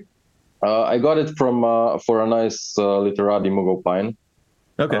that tree? I got it from for a nice Literati Mugo pine.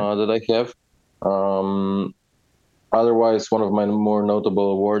 Okay. That I have. Otherwise, one of my more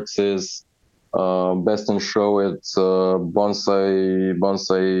notable awards is Best in Show at Bonsai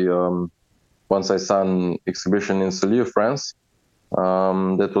Sun exhibition in Cellier, France.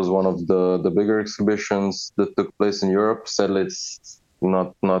 That was one of the bigger exhibitions that took place in Europe. Sadly, it's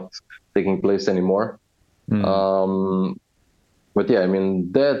not taking place anymore. But yeah, I mean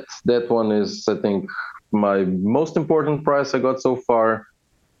that one is, I think, my most important prize I got so far.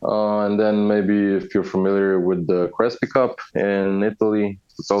 And then maybe if you're familiar with the Crespi Cup in Italy,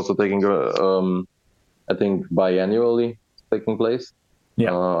 it's also taking I think biannually taking place.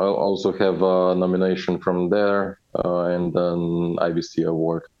 Yeah. I'll also have a nomination from there and an IBC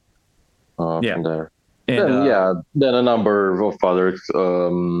award from there. And then a number of other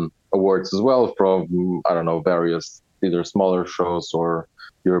awards as well from, I don't know, various either smaller shows or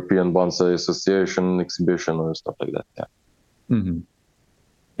European Bonsai Association exhibition or stuff like that. Yeah. Mm-hmm.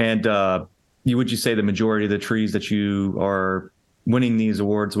 And would you say the majority of the trees that you are winning these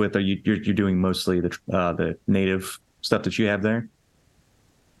awards with, you're doing mostly the native stuff that you have there?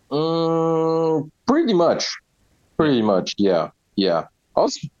 Pretty much, yeah.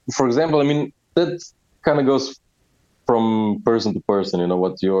 Also, for example, I mean that kind of goes from person to person,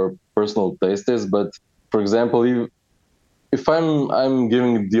 what your personal taste is. But for example, if I'm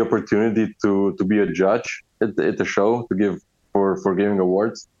giving the opportunity to be a judge at the show, to give for giving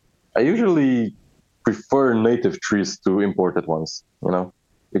awards, I usually prefer native trees to imported ones,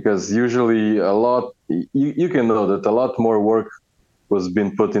 because usually you can know that a lot more work was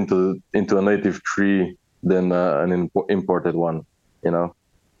being put into a native tree than an imported one,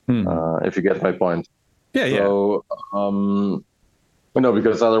 if you get my point. Yeah, yeah. So,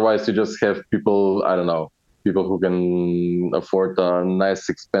 because otherwise you just have people, I don't know, people who can afford a nice,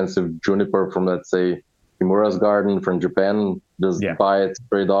 expensive juniper from, let's say, Kimura's garden from Japan, just Yeah. buy it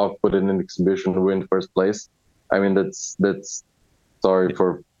straight off, put it in an exhibition, win first place. I mean, that's sorry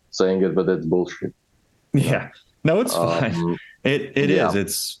for saying it, but that's bullshit. Yeah. No, it's fine. It Yeah.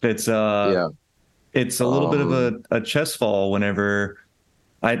 is. Yeah. It's a little bit of a chest fall whenever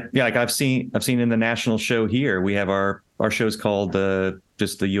like I've seen in the national show here, we have our show's called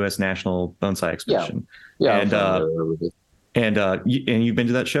just the US National Bonsai Exhibition. Yeah. And and you've been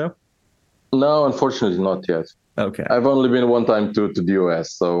to that show? No, unfortunately not yet. Okay. I've only been one time to the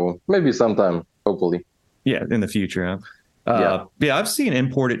US, so maybe sometime, hopefully. Yeah, in the future. Huh? Yeah, I've seen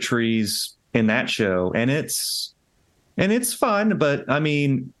imported trees in that show, and it's fun, but I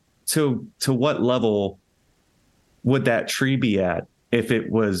mean, to what level would that tree be at if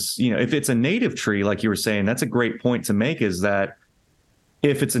it was, if it's a native tree, like you were saying? That's a great point to make, is that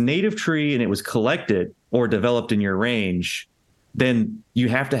if it's a native tree and it was collected or developed in your range, then you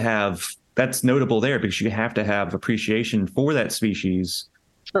have to have, that's notable there, because you have to have appreciation for that species.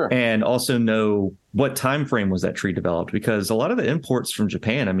 Sure. And also know what time frame was that tree developed, because a lot of the imports from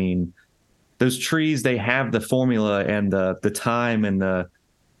Japan, I mean, those trees, they have the formula and the time and the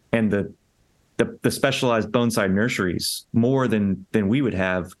specialized bonsai nurseries more than we would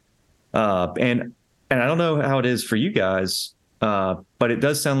have. And I don't know how it is for you guys, but it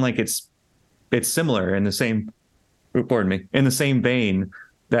does sound like it's similar in the same, pardon me, in the same vein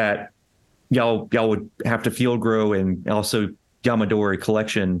that y'all would have to field grow and also Yamadori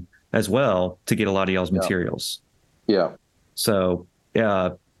collection as well to get a lot of y'all's materials. Yeah. So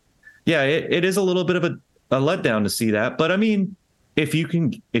it is a little bit of a letdown to see that, but I mean, if you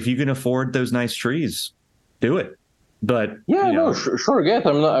can afford those nice trees, do it. But sure, get.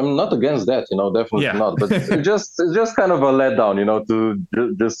 I'm not against that. Definitely not. But it's just kind of a letdown.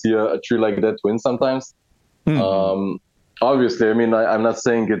 To just see a tree like that win sometimes. Mm-hmm. Obviously, I mean, I'm not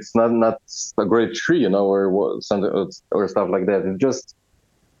saying it's not a great tree, or something or stuff like that.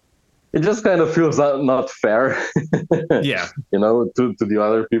 It just kind of feels not fair. Yeah. To the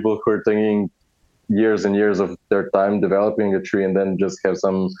other people who are taking years and years of their time developing a tree and then just have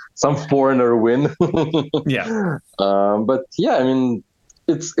some foreigner win. Yeah. But yeah, I mean,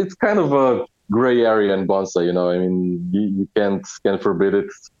 it's kind of a gray area in bonsai. I mean, you can't forbid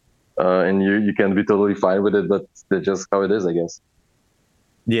it, and you can be totally fine with it. But that's just how it is, I guess.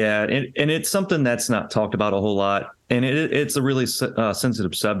 Yeah, and it's something that's not talked about a whole lot, and it's a really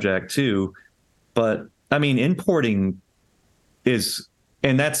sensitive subject too. But I mean, importing is.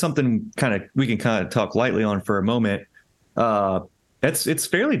 And that's something we can kind of talk lightly on for a moment. It's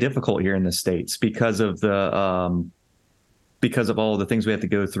fairly difficult here in the States because of all the things we have to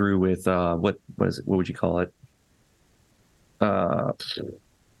go through with what is it? What would you call it? Crap.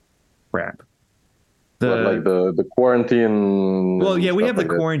 The quarantine. Well, yeah, we have the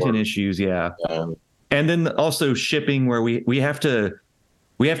quarantine issues, yeah. And then also shipping, where we have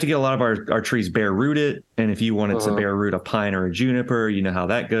to get a lot of our trees bare rooted, and if you wanted to bare root a pine or a juniper, you know how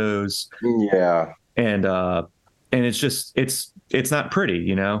that goes. Yeah. And it's just it's not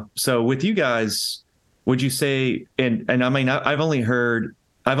pretty, So with you guys, would you say, and I mean, I've only heard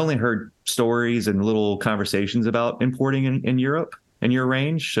stories and little conversations about importing in Europe in your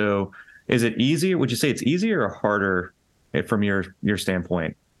range. So is it easier? Would you say it's easier or harder from your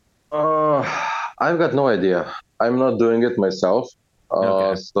standpoint? I've got no idea. I'm not doing it myself.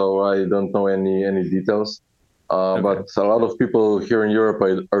 Okay. So I don't know any details. But a lot of people here in Europe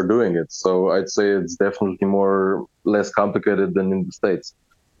are doing it. So I'd say it's definitely less complicated than in the States.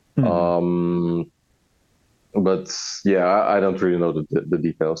 Mm-hmm. But yeah, I don't really know the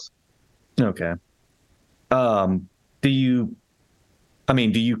details. Okay. Do you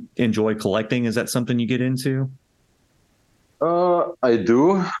enjoy collecting? Is that something you get into? I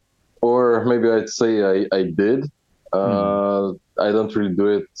do, or maybe I'd say I did. I don't really do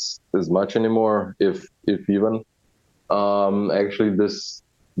it as much anymore, if even. Actually,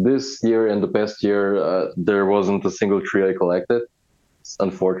 this year and the past year, there wasn't a single tree I collected,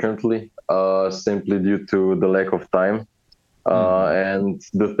 unfortunately, simply due to the lack of time. And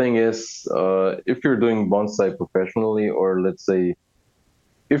the thing is, if you're doing bonsai professionally, or let's say,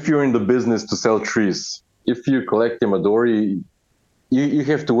 if you're in the business to sell trees, if you collect Yamadori, you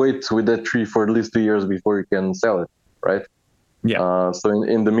have to wait with that tree for at least 2 years before you can sell it, right? Yeah. So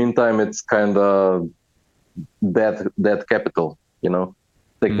in the meantime, it's kind of that capital,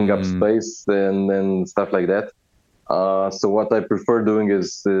 taking up Mm, space and stuff like that. So what I prefer doing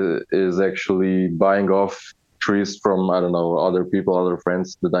is actually buying off trees from, I don't know, other people, other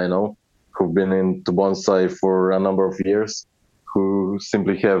friends that I know who've been into bonsai for a number of years, who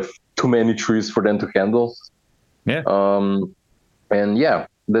simply have too many trees for them to handle. yeah. Um, and yeah,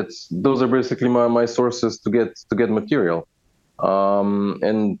 those are basically my sources to get material.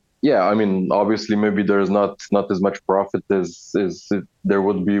 And yeah, I mean, obviously, maybe there's not as much profit as there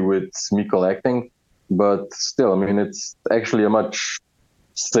would be with me collecting, but still, I mean, it's actually a much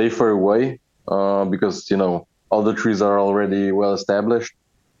safer way because all the trees are already well established,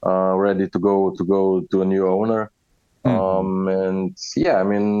 ready to go to a new owner. Mhm. And yeah, I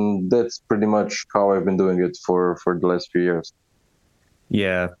mean, that's pretty much how I've been doing it for the last few years.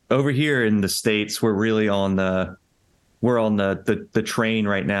 Yeah. Over here in the States, we're on the train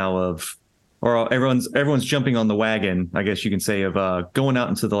right now of, or everyone's jumping on the wagon, I guess you can say, of going out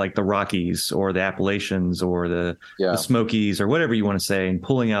into the Rockies or the Appalachians or the Yeah, Smokies or whatever you want to say, and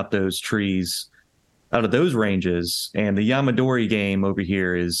pulling out those trees out of those ranges. And the Yamadori game over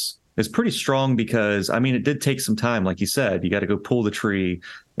here is pretty strong because I mean it did take some time, like you said. You got to go pull the tree.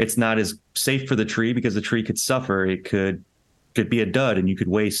 It's not as safe for the tree because the tree could suffer. It could be a dud and you could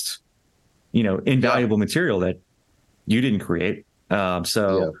waste, yeah, invaluable material that you didn't create. yeah.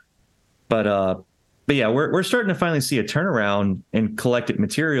 But uh, but yeah, we're starting to finally see a turnaround in collected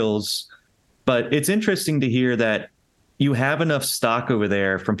materials. But it's interesting to hear that you have enough stock over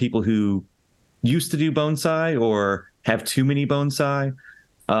there from people who used to do bonsai or have too many bonsai,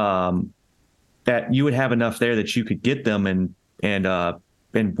 um, that you would have enough there that you could get them and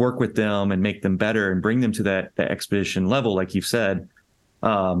work with them and make them better and bring them to that expedition level, like you've said,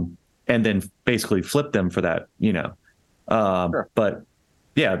 and then basically flip them for that. Sure. But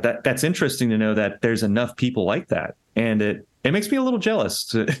yeah, that's interesting to know that there's enough people like that, and it makes me a little jealous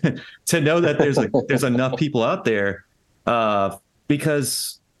to to know that there's enough people out there,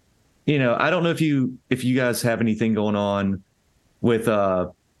 because I don't know if you guys have anything going on with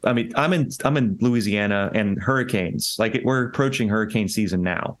I mean I'm in Louisiana and hurricanes, like we're approaching hurricane season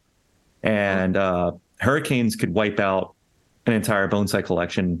now, Mhm. and hurricanes could wipe out an entire bonsai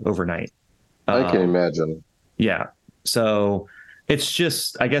collection overnight. I can Um, imagine. yeah. So it's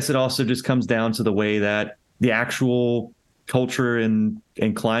just, I guess it also just comes down to the way that the actual culture and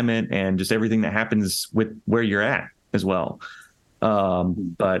climate and just everything that happens with where you're at as well.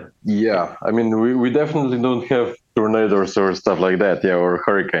 But Yeah, I mean, we definitely don't have tornadoes or stuff like that, yeah, or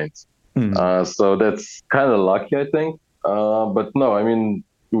hurricanes. mm, So that's kind of lucky, I think. But no, I mean,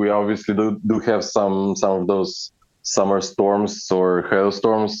 we obviously do have some of those summer storms or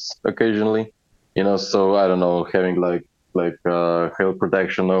hailstorms occasionally. So I don't know, having hail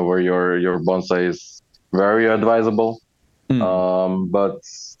protection over your bonsai is very advisable. mm, But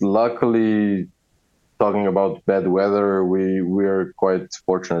luckily, talking about bad weather, we are quite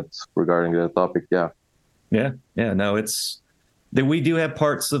fortunate regarding that topic. Yeah. yeah, yeah, no, it's that we do have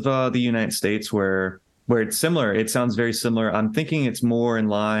parts of the United States where it's similar. It sounds very similar. I'm thinking it's more in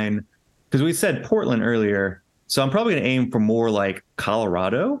line because we said Portland earlier. So I'm probably going to aim for more like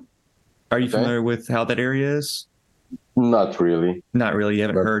Colorado. Are you Okay. familiar with how that area is? Not really, Not really. You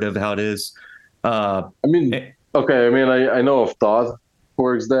haven't but heard of how it is. Uh, I mean, eh, okay. I mean, I know of Todd who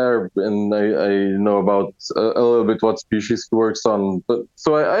works there, and I know about a little bit what species he works on. But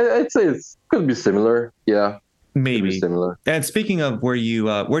so I'd say it could be similar. Yeah, could be maybe. similar. And speaking of where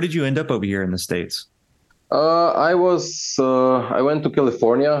did you end up over here in the States? I went to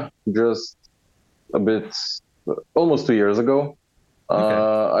California just a bit, almost 2 years ago.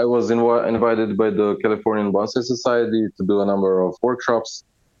 Okay. I was invited by the Californian Bonsai Society to do a number of workshops.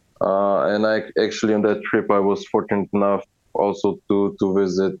 And I actually on that trip I was fortunate enough also to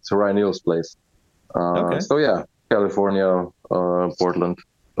visit Ryan Neal's place. Okay. So yeah, California, Portland.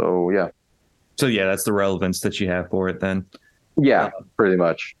 So yeah, So yeah, that's the relevance that you have for it then. Uh, yeah, pretty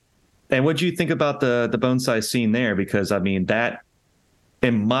much. and what do you think about the bonsai scene there? Because I mean that,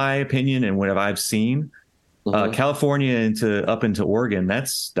 in my opinion, and what I've seen, Hmm. California into Oregon,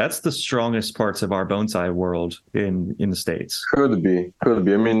 that's the strongest parts of our bonsai world in the States. Could be. I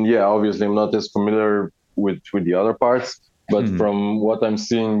mean, yeah, obviously I'm not as familiar with the other parts, but Mm, from what I'm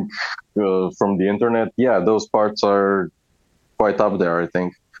seeing from the internet, yeah, those parts are quite up there, I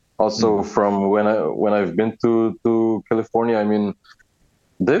think. Also, mm, from when I've been to California, I mean,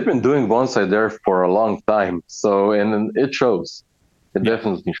 they've been doing bonsai there for a long time. So, and it shows. It yeah.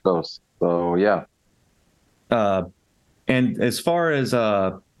 definitely shows. So, yeah. Uh, and as far as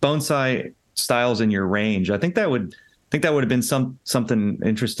bonsai styles in your range, I think that would think that would have been something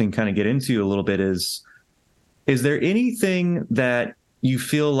interesting kind of get into a little bit is there anything that you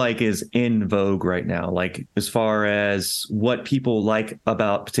feel like is in vogue right now, like as far as what people like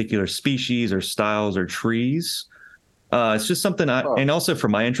about particular species or styles or trees? It's just something and also for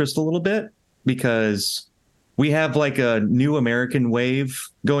my interest a little bit, because we have like a new American wave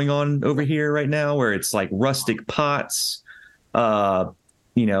going on over here right now where it's like rustic pots, Oh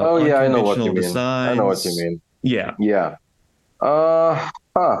yeah, I know what you unconventional mean. I know what you designs. mean. Yeah. Yeah.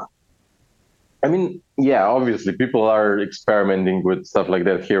 Huh. I mean, yeah, obviously people are experimenting with stuff like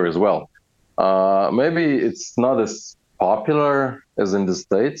that here as well. Maybe it's not as popular as in the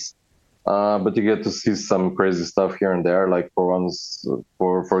States, but you get to see some crazy stuff here and there. Like for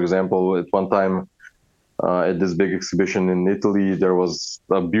example, at one time at this big exhibition in Italy, there was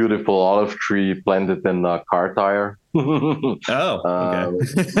a beautiful olive tree planted in a car tire. Oh,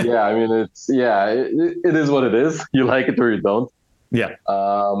 okay. Yeah, I mean, it is what it is. You like it or you don't. Yeah.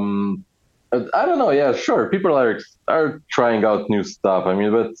 I don't know. Yeah, sure. People are trying out new stuff. I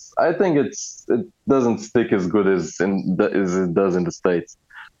mean, but I think it doesn't stick as good as it does in the States.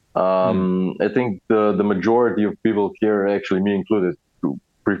 I think the majority of people here, actually me included,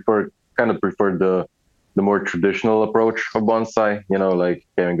 prefer the more traditional approach of bonsai. You know, like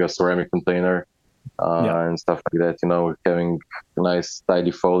having a ceramic container and stuff like that. You know, having nice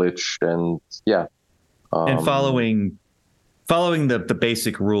tidy foliage and yeah. And following the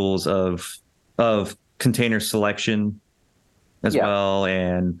basic rules of container selection as well,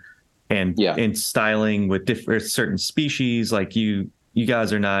 and styling with different certain species. Like you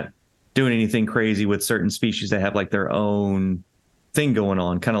guys are not doing anything crazy with certain species that have like their own thing going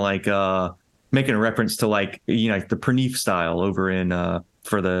on, kind of like making a reference to like like the Pernif style over in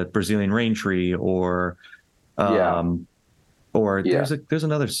for the Brazilian rain tree, or there's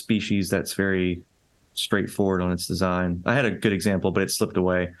another species that's very straightforward on its design. I had a good example, but it slipped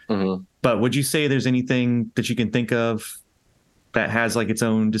away. Mm-hmm. But would you say there's anything that you can think of that has like its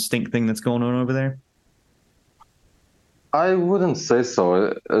own distinct thing that's going on over there? I wouldn't say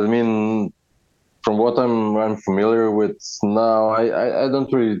so. I mean, from what I'm familiar with now, I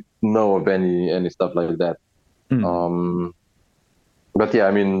don't really know of any stuff like that. But yeah,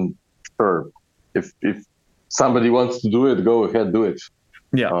 I mean, sure. If somebody wants to do it, go ahead, do it.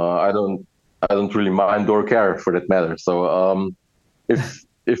 Yeah. I don't really mind or care for that matter. So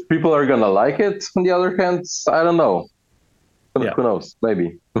if people are gonna like it, on the other hand, I don't know. Who knows?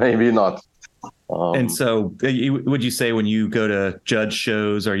 Maybe not. And so, would you say when you go to judge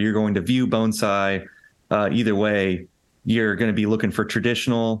shows or you're going to view bonsai, either way, you're going to be looking for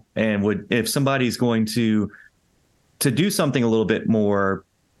traditional? And if somebody's going to do something a little bit more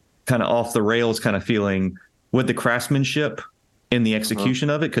kind of off the rails kind of feeling, would the craftsmanship in the execution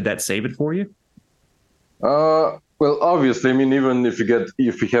of it, could that save it for you? Well, obviously, I mean, even if you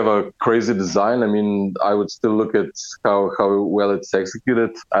have a crazy design, I mean, I would still look at how well it's executed.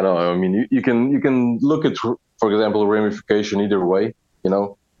 I don't know. I mean, you can look at, for example, ramification either way, you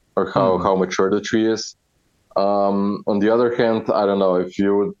know, or how mature the tree is. On the other hand, I don't know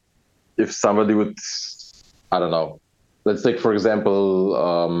if somebody would, I don't know. Let's take, for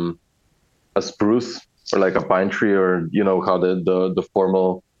example, a spruce or like a pine tree, or you know how the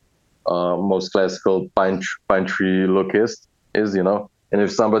formal most classical pine tree look is, you know. And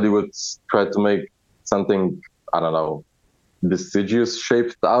if somebody would try to make something, I don't know, deciduous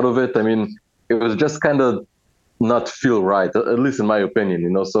shaped out of it, I mean, it was just kind of not feel right, at least in my opinion, you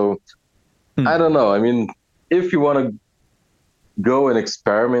know. So I don't know. I mean, if you want to go and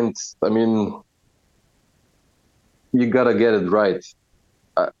experiment, I mean, you gotta get it right.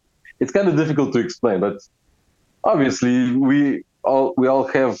 It's kind of difficult to explain, but obviously we all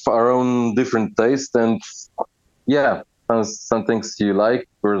have our own different taste, and yeah, some things you like,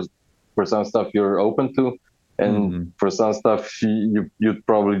 for some stuff you're open to, and for some stuff you'd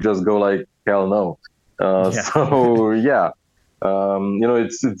probably just go like hell no. So yeah, you know,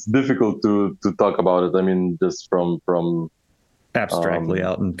 it's difficult to talk about it. I mean, just from abstractly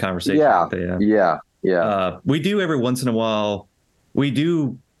out in conversation. Yeah. We do every once in a while. We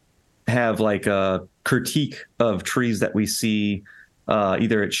do have like a critique of trees that we see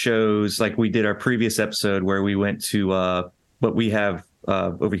either at shows, like we did our previous episode where we went to what we have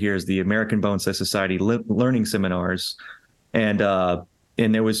over here is the American Bonsai Society learning seminars, and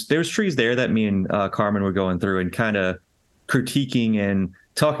there was trees there that me and Carmen were going through and kind of critiquing and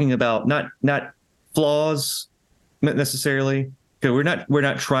talking about not flaws necessarily, because we're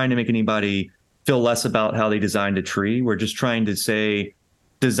not trying to make anybody feel less about how they designed a tree. We're just trying to say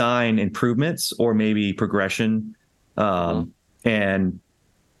design improvements or maybe progression. And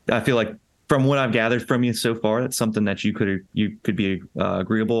I feel like from what I've gathered from you so far, that's something that you could be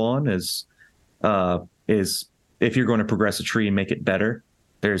agreeable on is if you're going to progress a tree and make it better,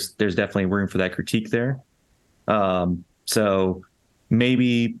 there's definitely room for that critique there. So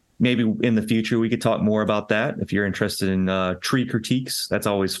maybe in the future we could talk more about that if you're interested in tree critiques. That's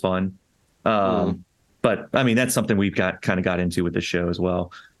always fun. But I mean, that's something we've got into with the show as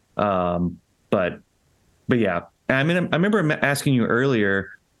well. But yeah, I mean, I remember asking you earlier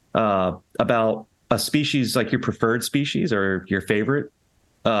about a species, like your preferred species or your favorite.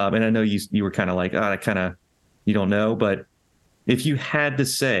 And I know you were kind of like, you don't know, but if you had to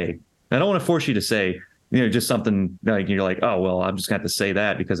say, I don't want to force you to say, just something like you're like, oh, well, I'm just going to have to say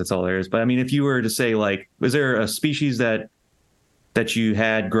that because that's all there is. But I mean, if you were to say, like, was there a species that you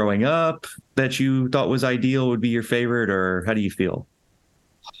had growing up that you thought was ideal would be your favorite, or how do you feel?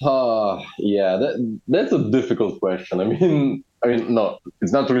 Yeah, that's a difficult question. No,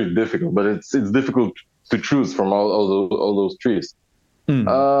 it's not really difficult, but it's difficult to choose from all those trees.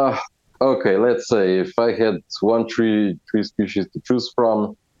 Mm. Okay, let's say if I had one tree species to choose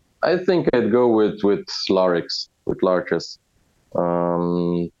from, I think I'd go with larix, with larches. I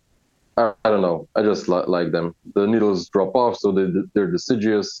don't know. I just like them. The needles drop off, so they're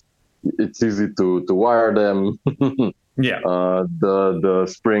deciduous. It's easy to wire them. Yeah. The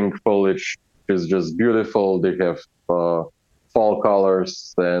spring foliage is just beautiful. They have fall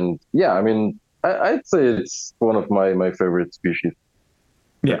colors, and yeah, I mean, I'd say it's one of my favorite species.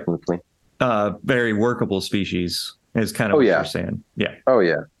 Yeah. Definitely. Very workable species is kind of what you're saying. Yeah. Oh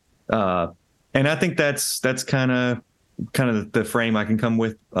yeah. And I think that's kind of the frame I can come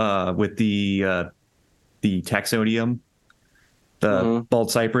with the taxodium, the bald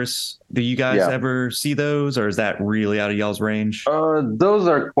cypress. Do you guys ever see those, or is that really out of y'all's range? Those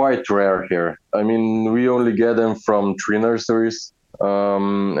are quite rare here. I mean, we only get them from tree nurseries.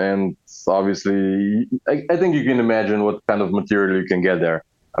 And obviously, I think you can imagine what kind of material you can get there.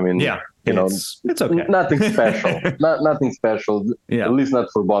 I mean, yeah, it's okay. Nothing special. Nothing special. Yeah. At least not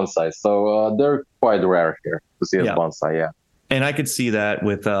for bonsai. So they're quite rare here to see as bonsai. Yeah. And I could see that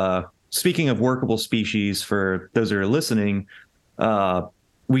with speaking of workable species, for those that are listening,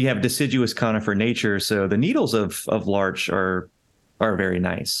 we have deciduous conifer nature, so the needles of larch are very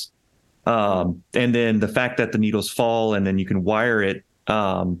nice. And then the fact that the needles fall and then you can wire it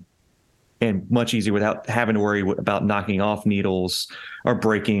and much easier without having to worry about knocking off needles or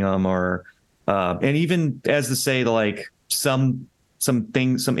breaking them, or and even as to say, like some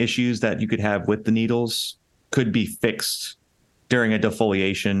issues that you could have with the needles could be fixed during a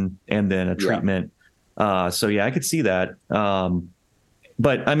defoliation and then a treatment. So yeah, I could see that.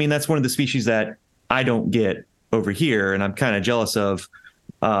 But I mean, that's one of the species that I don't get over here, and I'm kind of jealous of.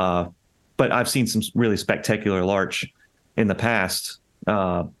 But I've seen some really spectacular larch in the past.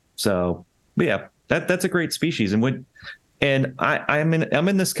 So but yeah, that's a great species. And I'm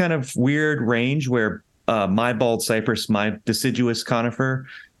in this kind of weird range where my bald cypress, my deciduous conifer,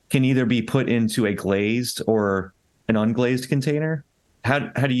 can either be put into a glazed or an unglazed container. How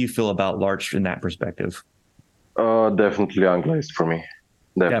do you feel about larch in that perspective? Definitely unglazed for me.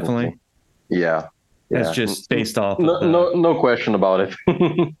 Definitely. Yeah. That's just based off. No question about it.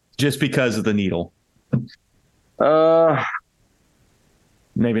 Just because of the needle.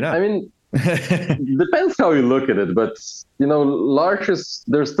 Maybe not. I mean, depends how you look at it, but larches,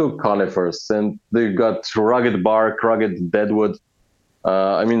 they're still conifers, and they've got rugged bark, rugged deadwood.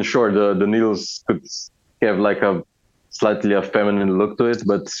 I mean, sure, the needles could have like a slightly a feminine look to it,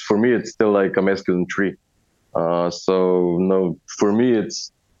 but for me, it's still like a masculine tree. So no, for me,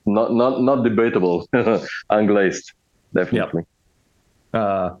 it's not debatable. Unglazed, definitely.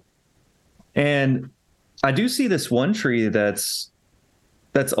 Yep. And I do see this one tree that's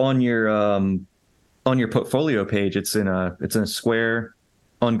on your portfolio page. It's in a square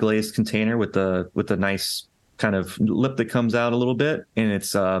unglazed container with the nice kind of lip that comes out a little bit, and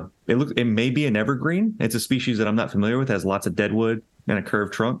it may be an evergreen. It's a species that I'm not familiar with. It has lots of deadwood and a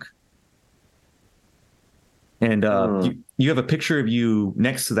curved trunk. And you have a picture of you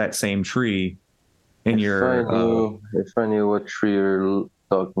next to that same tree in if I knew what tree you're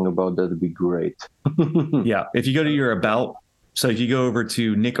talking about, that'd be great. Yeah, if you go to your about, so if you go over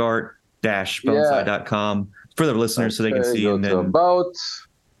to nickart-bonsai.com for the listeners, so they can see, and then about.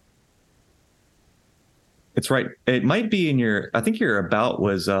 It's right. It might be in your. I think your about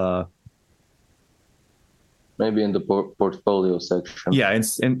was maybe in the portfolio section. Yeah,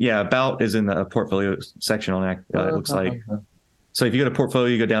 and about is in the portfolio section on that. It looks like. So if you go to portfolio,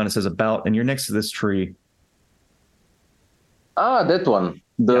 you go down. It says about, and you're next to this tree. Ah, that one,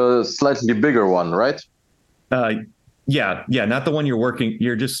 the slightly bigger one, right? Yeah, not the one you're working.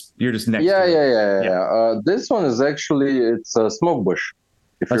 You're just next Yeah, to it. yeah, yeah, Yeah, yeah. This one is actually it's a smoke bush.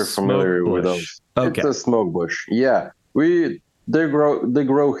 If a you're smoke familiar with bush. those, it's Okay. a smoke bush. Yeah, we they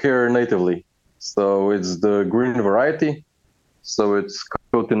grow here natively. So it's the green variety. So it's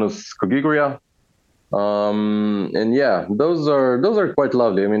Cotinus cogigria. And yeah, those are quite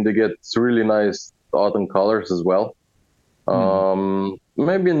lovely. I mean, they get really nice autumn colors as well. Hmm.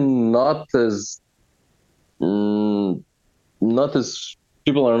 Maybe mm, not as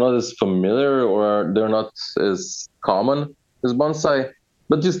people are not as familiar or they're not as common as bonsai,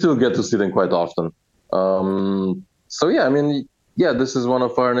 but you still get to see them quite often. So yeah, I mean, yeah, this is one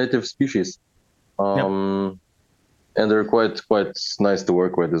of our native species, Yep. and they're quite nice to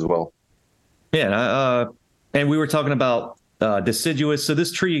work with as well. Yeah, and we were talking about deciduous. So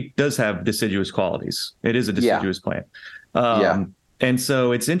this tree does have deciduous qualities. It is a Yeah, deciduous plant. yeah. And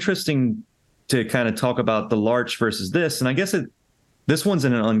so it's interesting to kind of talk about the larch versus this. And I guess this one's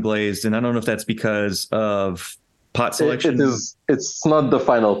in an unglazed, and I don't know if that's because of pot selection. It's not the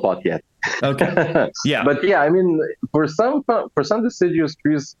final pot yet. Okay. Yeah. But yeah, I mean, for some deciduous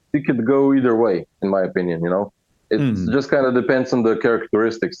trees, it could go either way, in my opinion. You know, it Mm. just kind of depends on the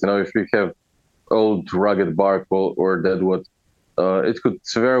characteristics. You know, if you have old rugged bark or dead wood, it could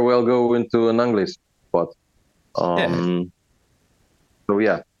very well go into an ugly spot. Yeah. So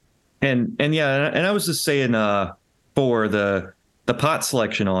yeah, And yeah, and I was just saying for the pot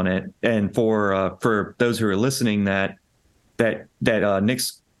selection on it, and for those who are listening that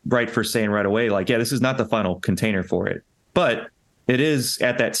Nick's right for saying right away, like, yeah, this is not the final container for it, but it is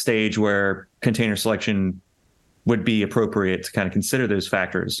at that stage where container selection would be appropriate to kind of consider those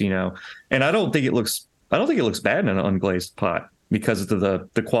factors, you know. And I don't think it looks bad in an unglazed pot because of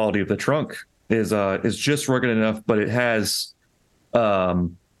the quality of the trunk is just rugged enough, but it has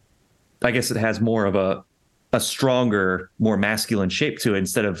um I guess it has more of a stronger, more masculine shape to it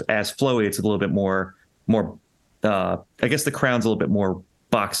instead of as flowy. It's a little bit more. I guess the crown's a little bit more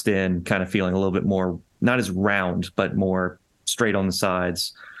boxed in, kind of feeling a little bit more not as round, but more straight on the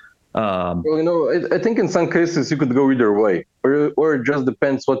sides. Um, well, you know, I think in some cases you could go either way, or it just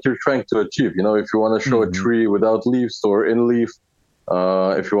depends what you're trying to achieve. You know, if you want to show a mhm. tree without leaves or in leaf,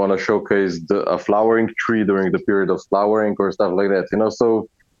 if you want to showcase a flowering tree during the period of flowering or stuff like that. You know, so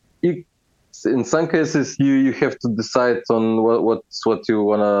you, in some cases you have to decide on what you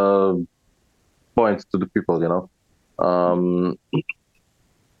want to point to the people. You know,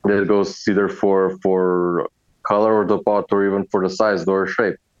 that goes either for color of the pot or even for the size or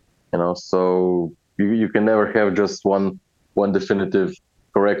shape. You know, so you can never have just one definitive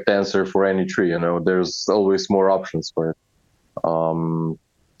correct answer for any tree. You know, there's always more options for it.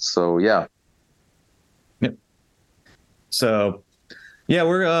 So yeah. Yep. So yeah,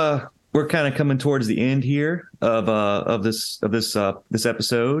 we're kind of coming towards the end here of this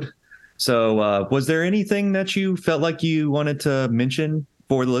episode. So was there anything that you felt like you wanted to mention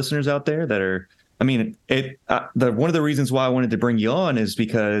for the listeners out there that are? I mean, the one of the reasons why I wanted to bring you on is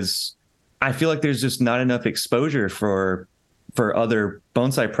because I feel like there's just not enough exposure for other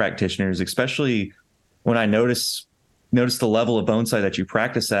bonsai practitioners, especially when I notice the level of bonsai that you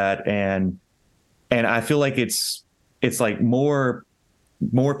practice at, and I feel like it's like more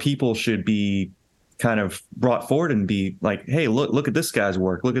people should be kind of brought forward and be like, hey, look at this guy's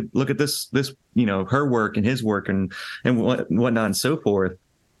work, look at this you know, her work and his work and whatnot and so forth.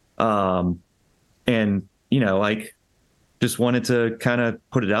 And you know, like, just wanted to kind of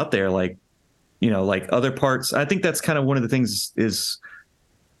put it out there, like, you know, like other parts. I think that's kind of one of the things is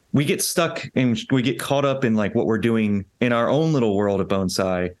we get stuck and we get caught up in like what we're doing in our own little world of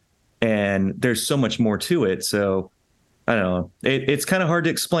bonsai, and there's so much more to it. So I don't know. It's kind of hard to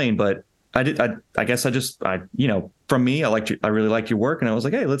explain, but I guess you know, from me, I really liked your work, and I was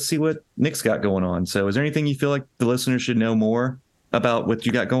like, hey, let's see what Nick's got going on. So is there anything you feel like the listeners should know more about what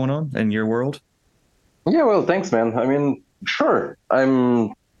you got going on in your world? Yeah, well, thanks, man. I mean, sure.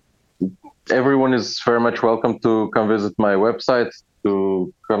 Everyone is very much welcome to come visit my website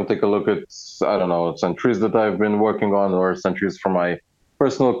to come take a look at, I don't know, some trees that I've been working on or some trees from my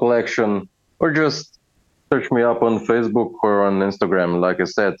personal collection, or just search me up on Facebook or on Instagram. Like I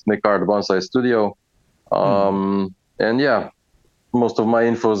said, Nik Bonsai Studio. Hmm. And yeah, most of my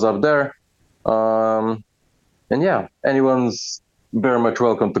info is up there. Um, and yeah, anyone's very much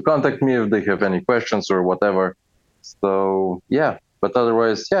welcome to contact me if they have any questions or whatever. So yeah, but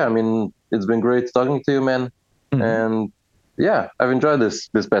otherwise, yeah, I mean, it's been great talking to you, man. Hmm. And yeah, I've enjoyed this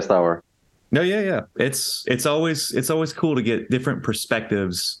past hour. No, yeah. It's always cool to get different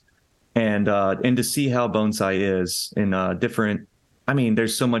perspectives and to see how bonsai is in different. I mean,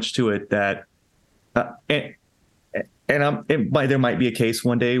 there's so much to it that uh, and, there might be a case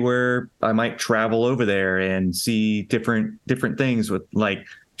one day where I might travel over there and see different things with like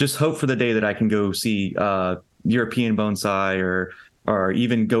just hope for the day that I can go see European bonsai or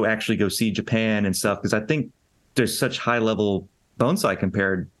even actually go see Japan and stuff, because I think there's such high level bonsai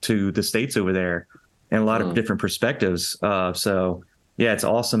compared to the States over there and a lot of different perspectives. So yeah, it's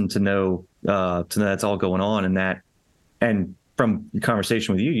awesome to know that's all going on, and that, and from the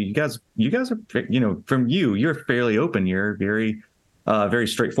conversation with you guys are, you're fairly open. You're very, very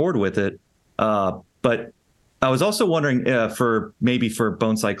straightforward with it. But I was also wondering for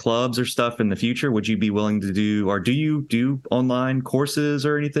bonsai clubs or stuff in the future, would you be willing to do, or do you do online courses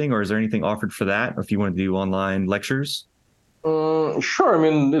or anything, or is there anything offered for that? Or if you want to do online lectures? Sure. I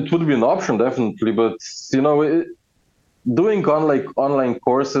mean, it would be an option, definitely, but doing online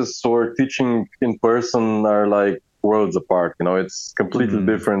courses or teaching in person are like worlds apart. It's completely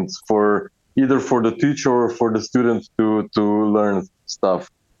different for either for the teacher or for the student to learn stuff.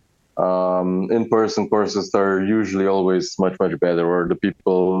 In-person courses are usually always much better, or the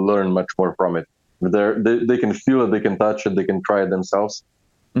people learn much more from it. They can feel it, they can touch it, they can try it themselves.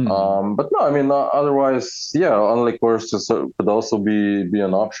 But no, I mean, otherwise, yeah, online courses could also be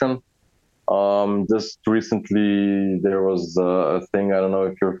an option. Just recently, there was a thing, I don't know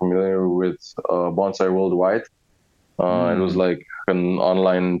if you're familiar with Bonsai Worldwide. It was like an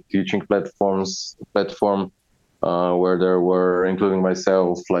online teaching platform where there were, including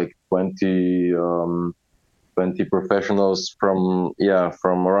myself, like 20 professionals from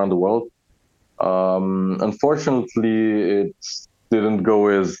around the world. Unfortunately, it didn't go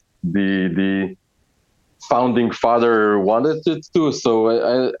as the founding father wanted it to, so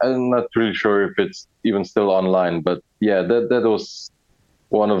I'm not really sure if it's even still online. But yeah, that was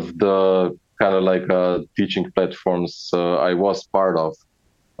one of the kind of like teaching platforms I was part of.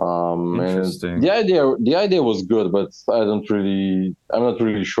 Interesting. And the idea was good, but I'm not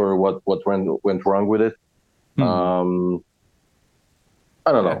really sure what went wrong with it. I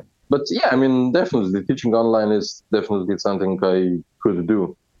don't know. But yeah, I mean, definitely teaching online is definitely something I could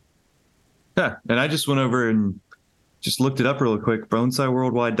do. Yeah, and I just went over and just looked it up real quick,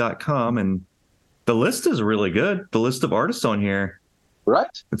 bonsaiworldwide.com, and the list is really good. The list of artists on here.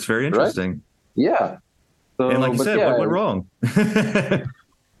 Right. It's very interesting. Right? Yeah. So, and like you said, what went wrong?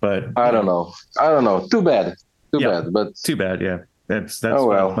 But I don't know. Too bad. But too bad. Yeah. That's oh,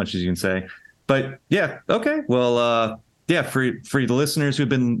 well. As much as you can say. But yeah. Okay. Well, yeah, for the listeners who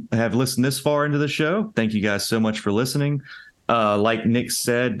have listened this far into the show, thank you guys so much for listening. Like Nik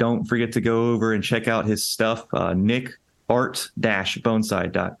said, don't forget to go over and check out his stuff,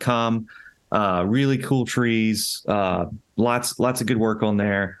 nikart-bonsai.com. Really cool trees, lots of good work on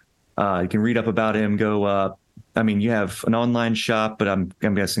there. You can read up about him. You have an online shop, but I'm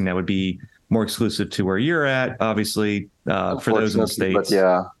guessing that would be more exclusive to where you're at, obviously, for those in the States. But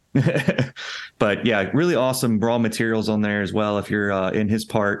yeah. But yeah, really awesome raw materials on there as well. If you're in his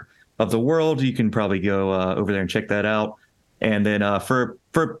part of the world, you can probably go over there and check that out. And then for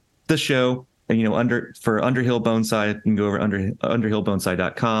the show, for Underhill Bonsai, you can go over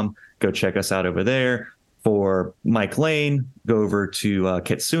underhillbonsai.com. Go check us out over there. For Mike Lane, go over to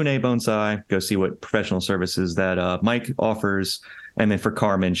Kitsune Bonsai. Go see what professional services that Mike offers. And then for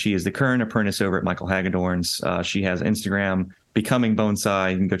Carmen, she is the current apprentice over at Michael Hagedorn's. She has Instagram, Becoming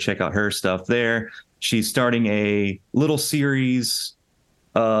Bonsai. You can go check out her stuff there. She's starting a little series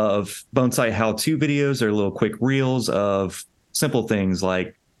of bonsai how-to videos, or little quick reels of simple things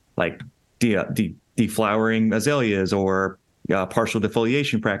like deflowering azaleas, or partial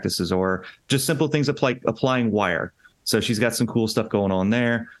defoliation practices, or just simple things like applying wire. So she's got some cool stuff going on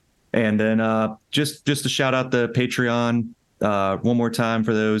there. And then just to shout out the Patreon one more time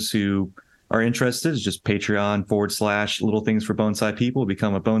for those who are interested, is just Patreon/Little Things for Bonsai People.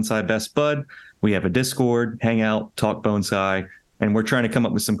 Become a Bonsai Best Bud. We have a Discord, Hangout, Talk Bonsai, and we're trying to come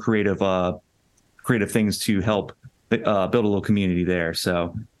up with some creative things to help build a little community there.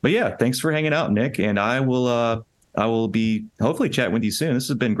 So, but yeah, thanks for hanging out, Nik, and I will be hopefully chatting with you soon. This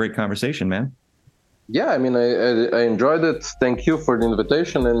has been a great conversation, man. Yeah, I mean, I enjoyed it. Thank you for the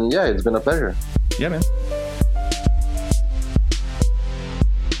invitation, and yeah, it's been a pleasure. Yeah, man.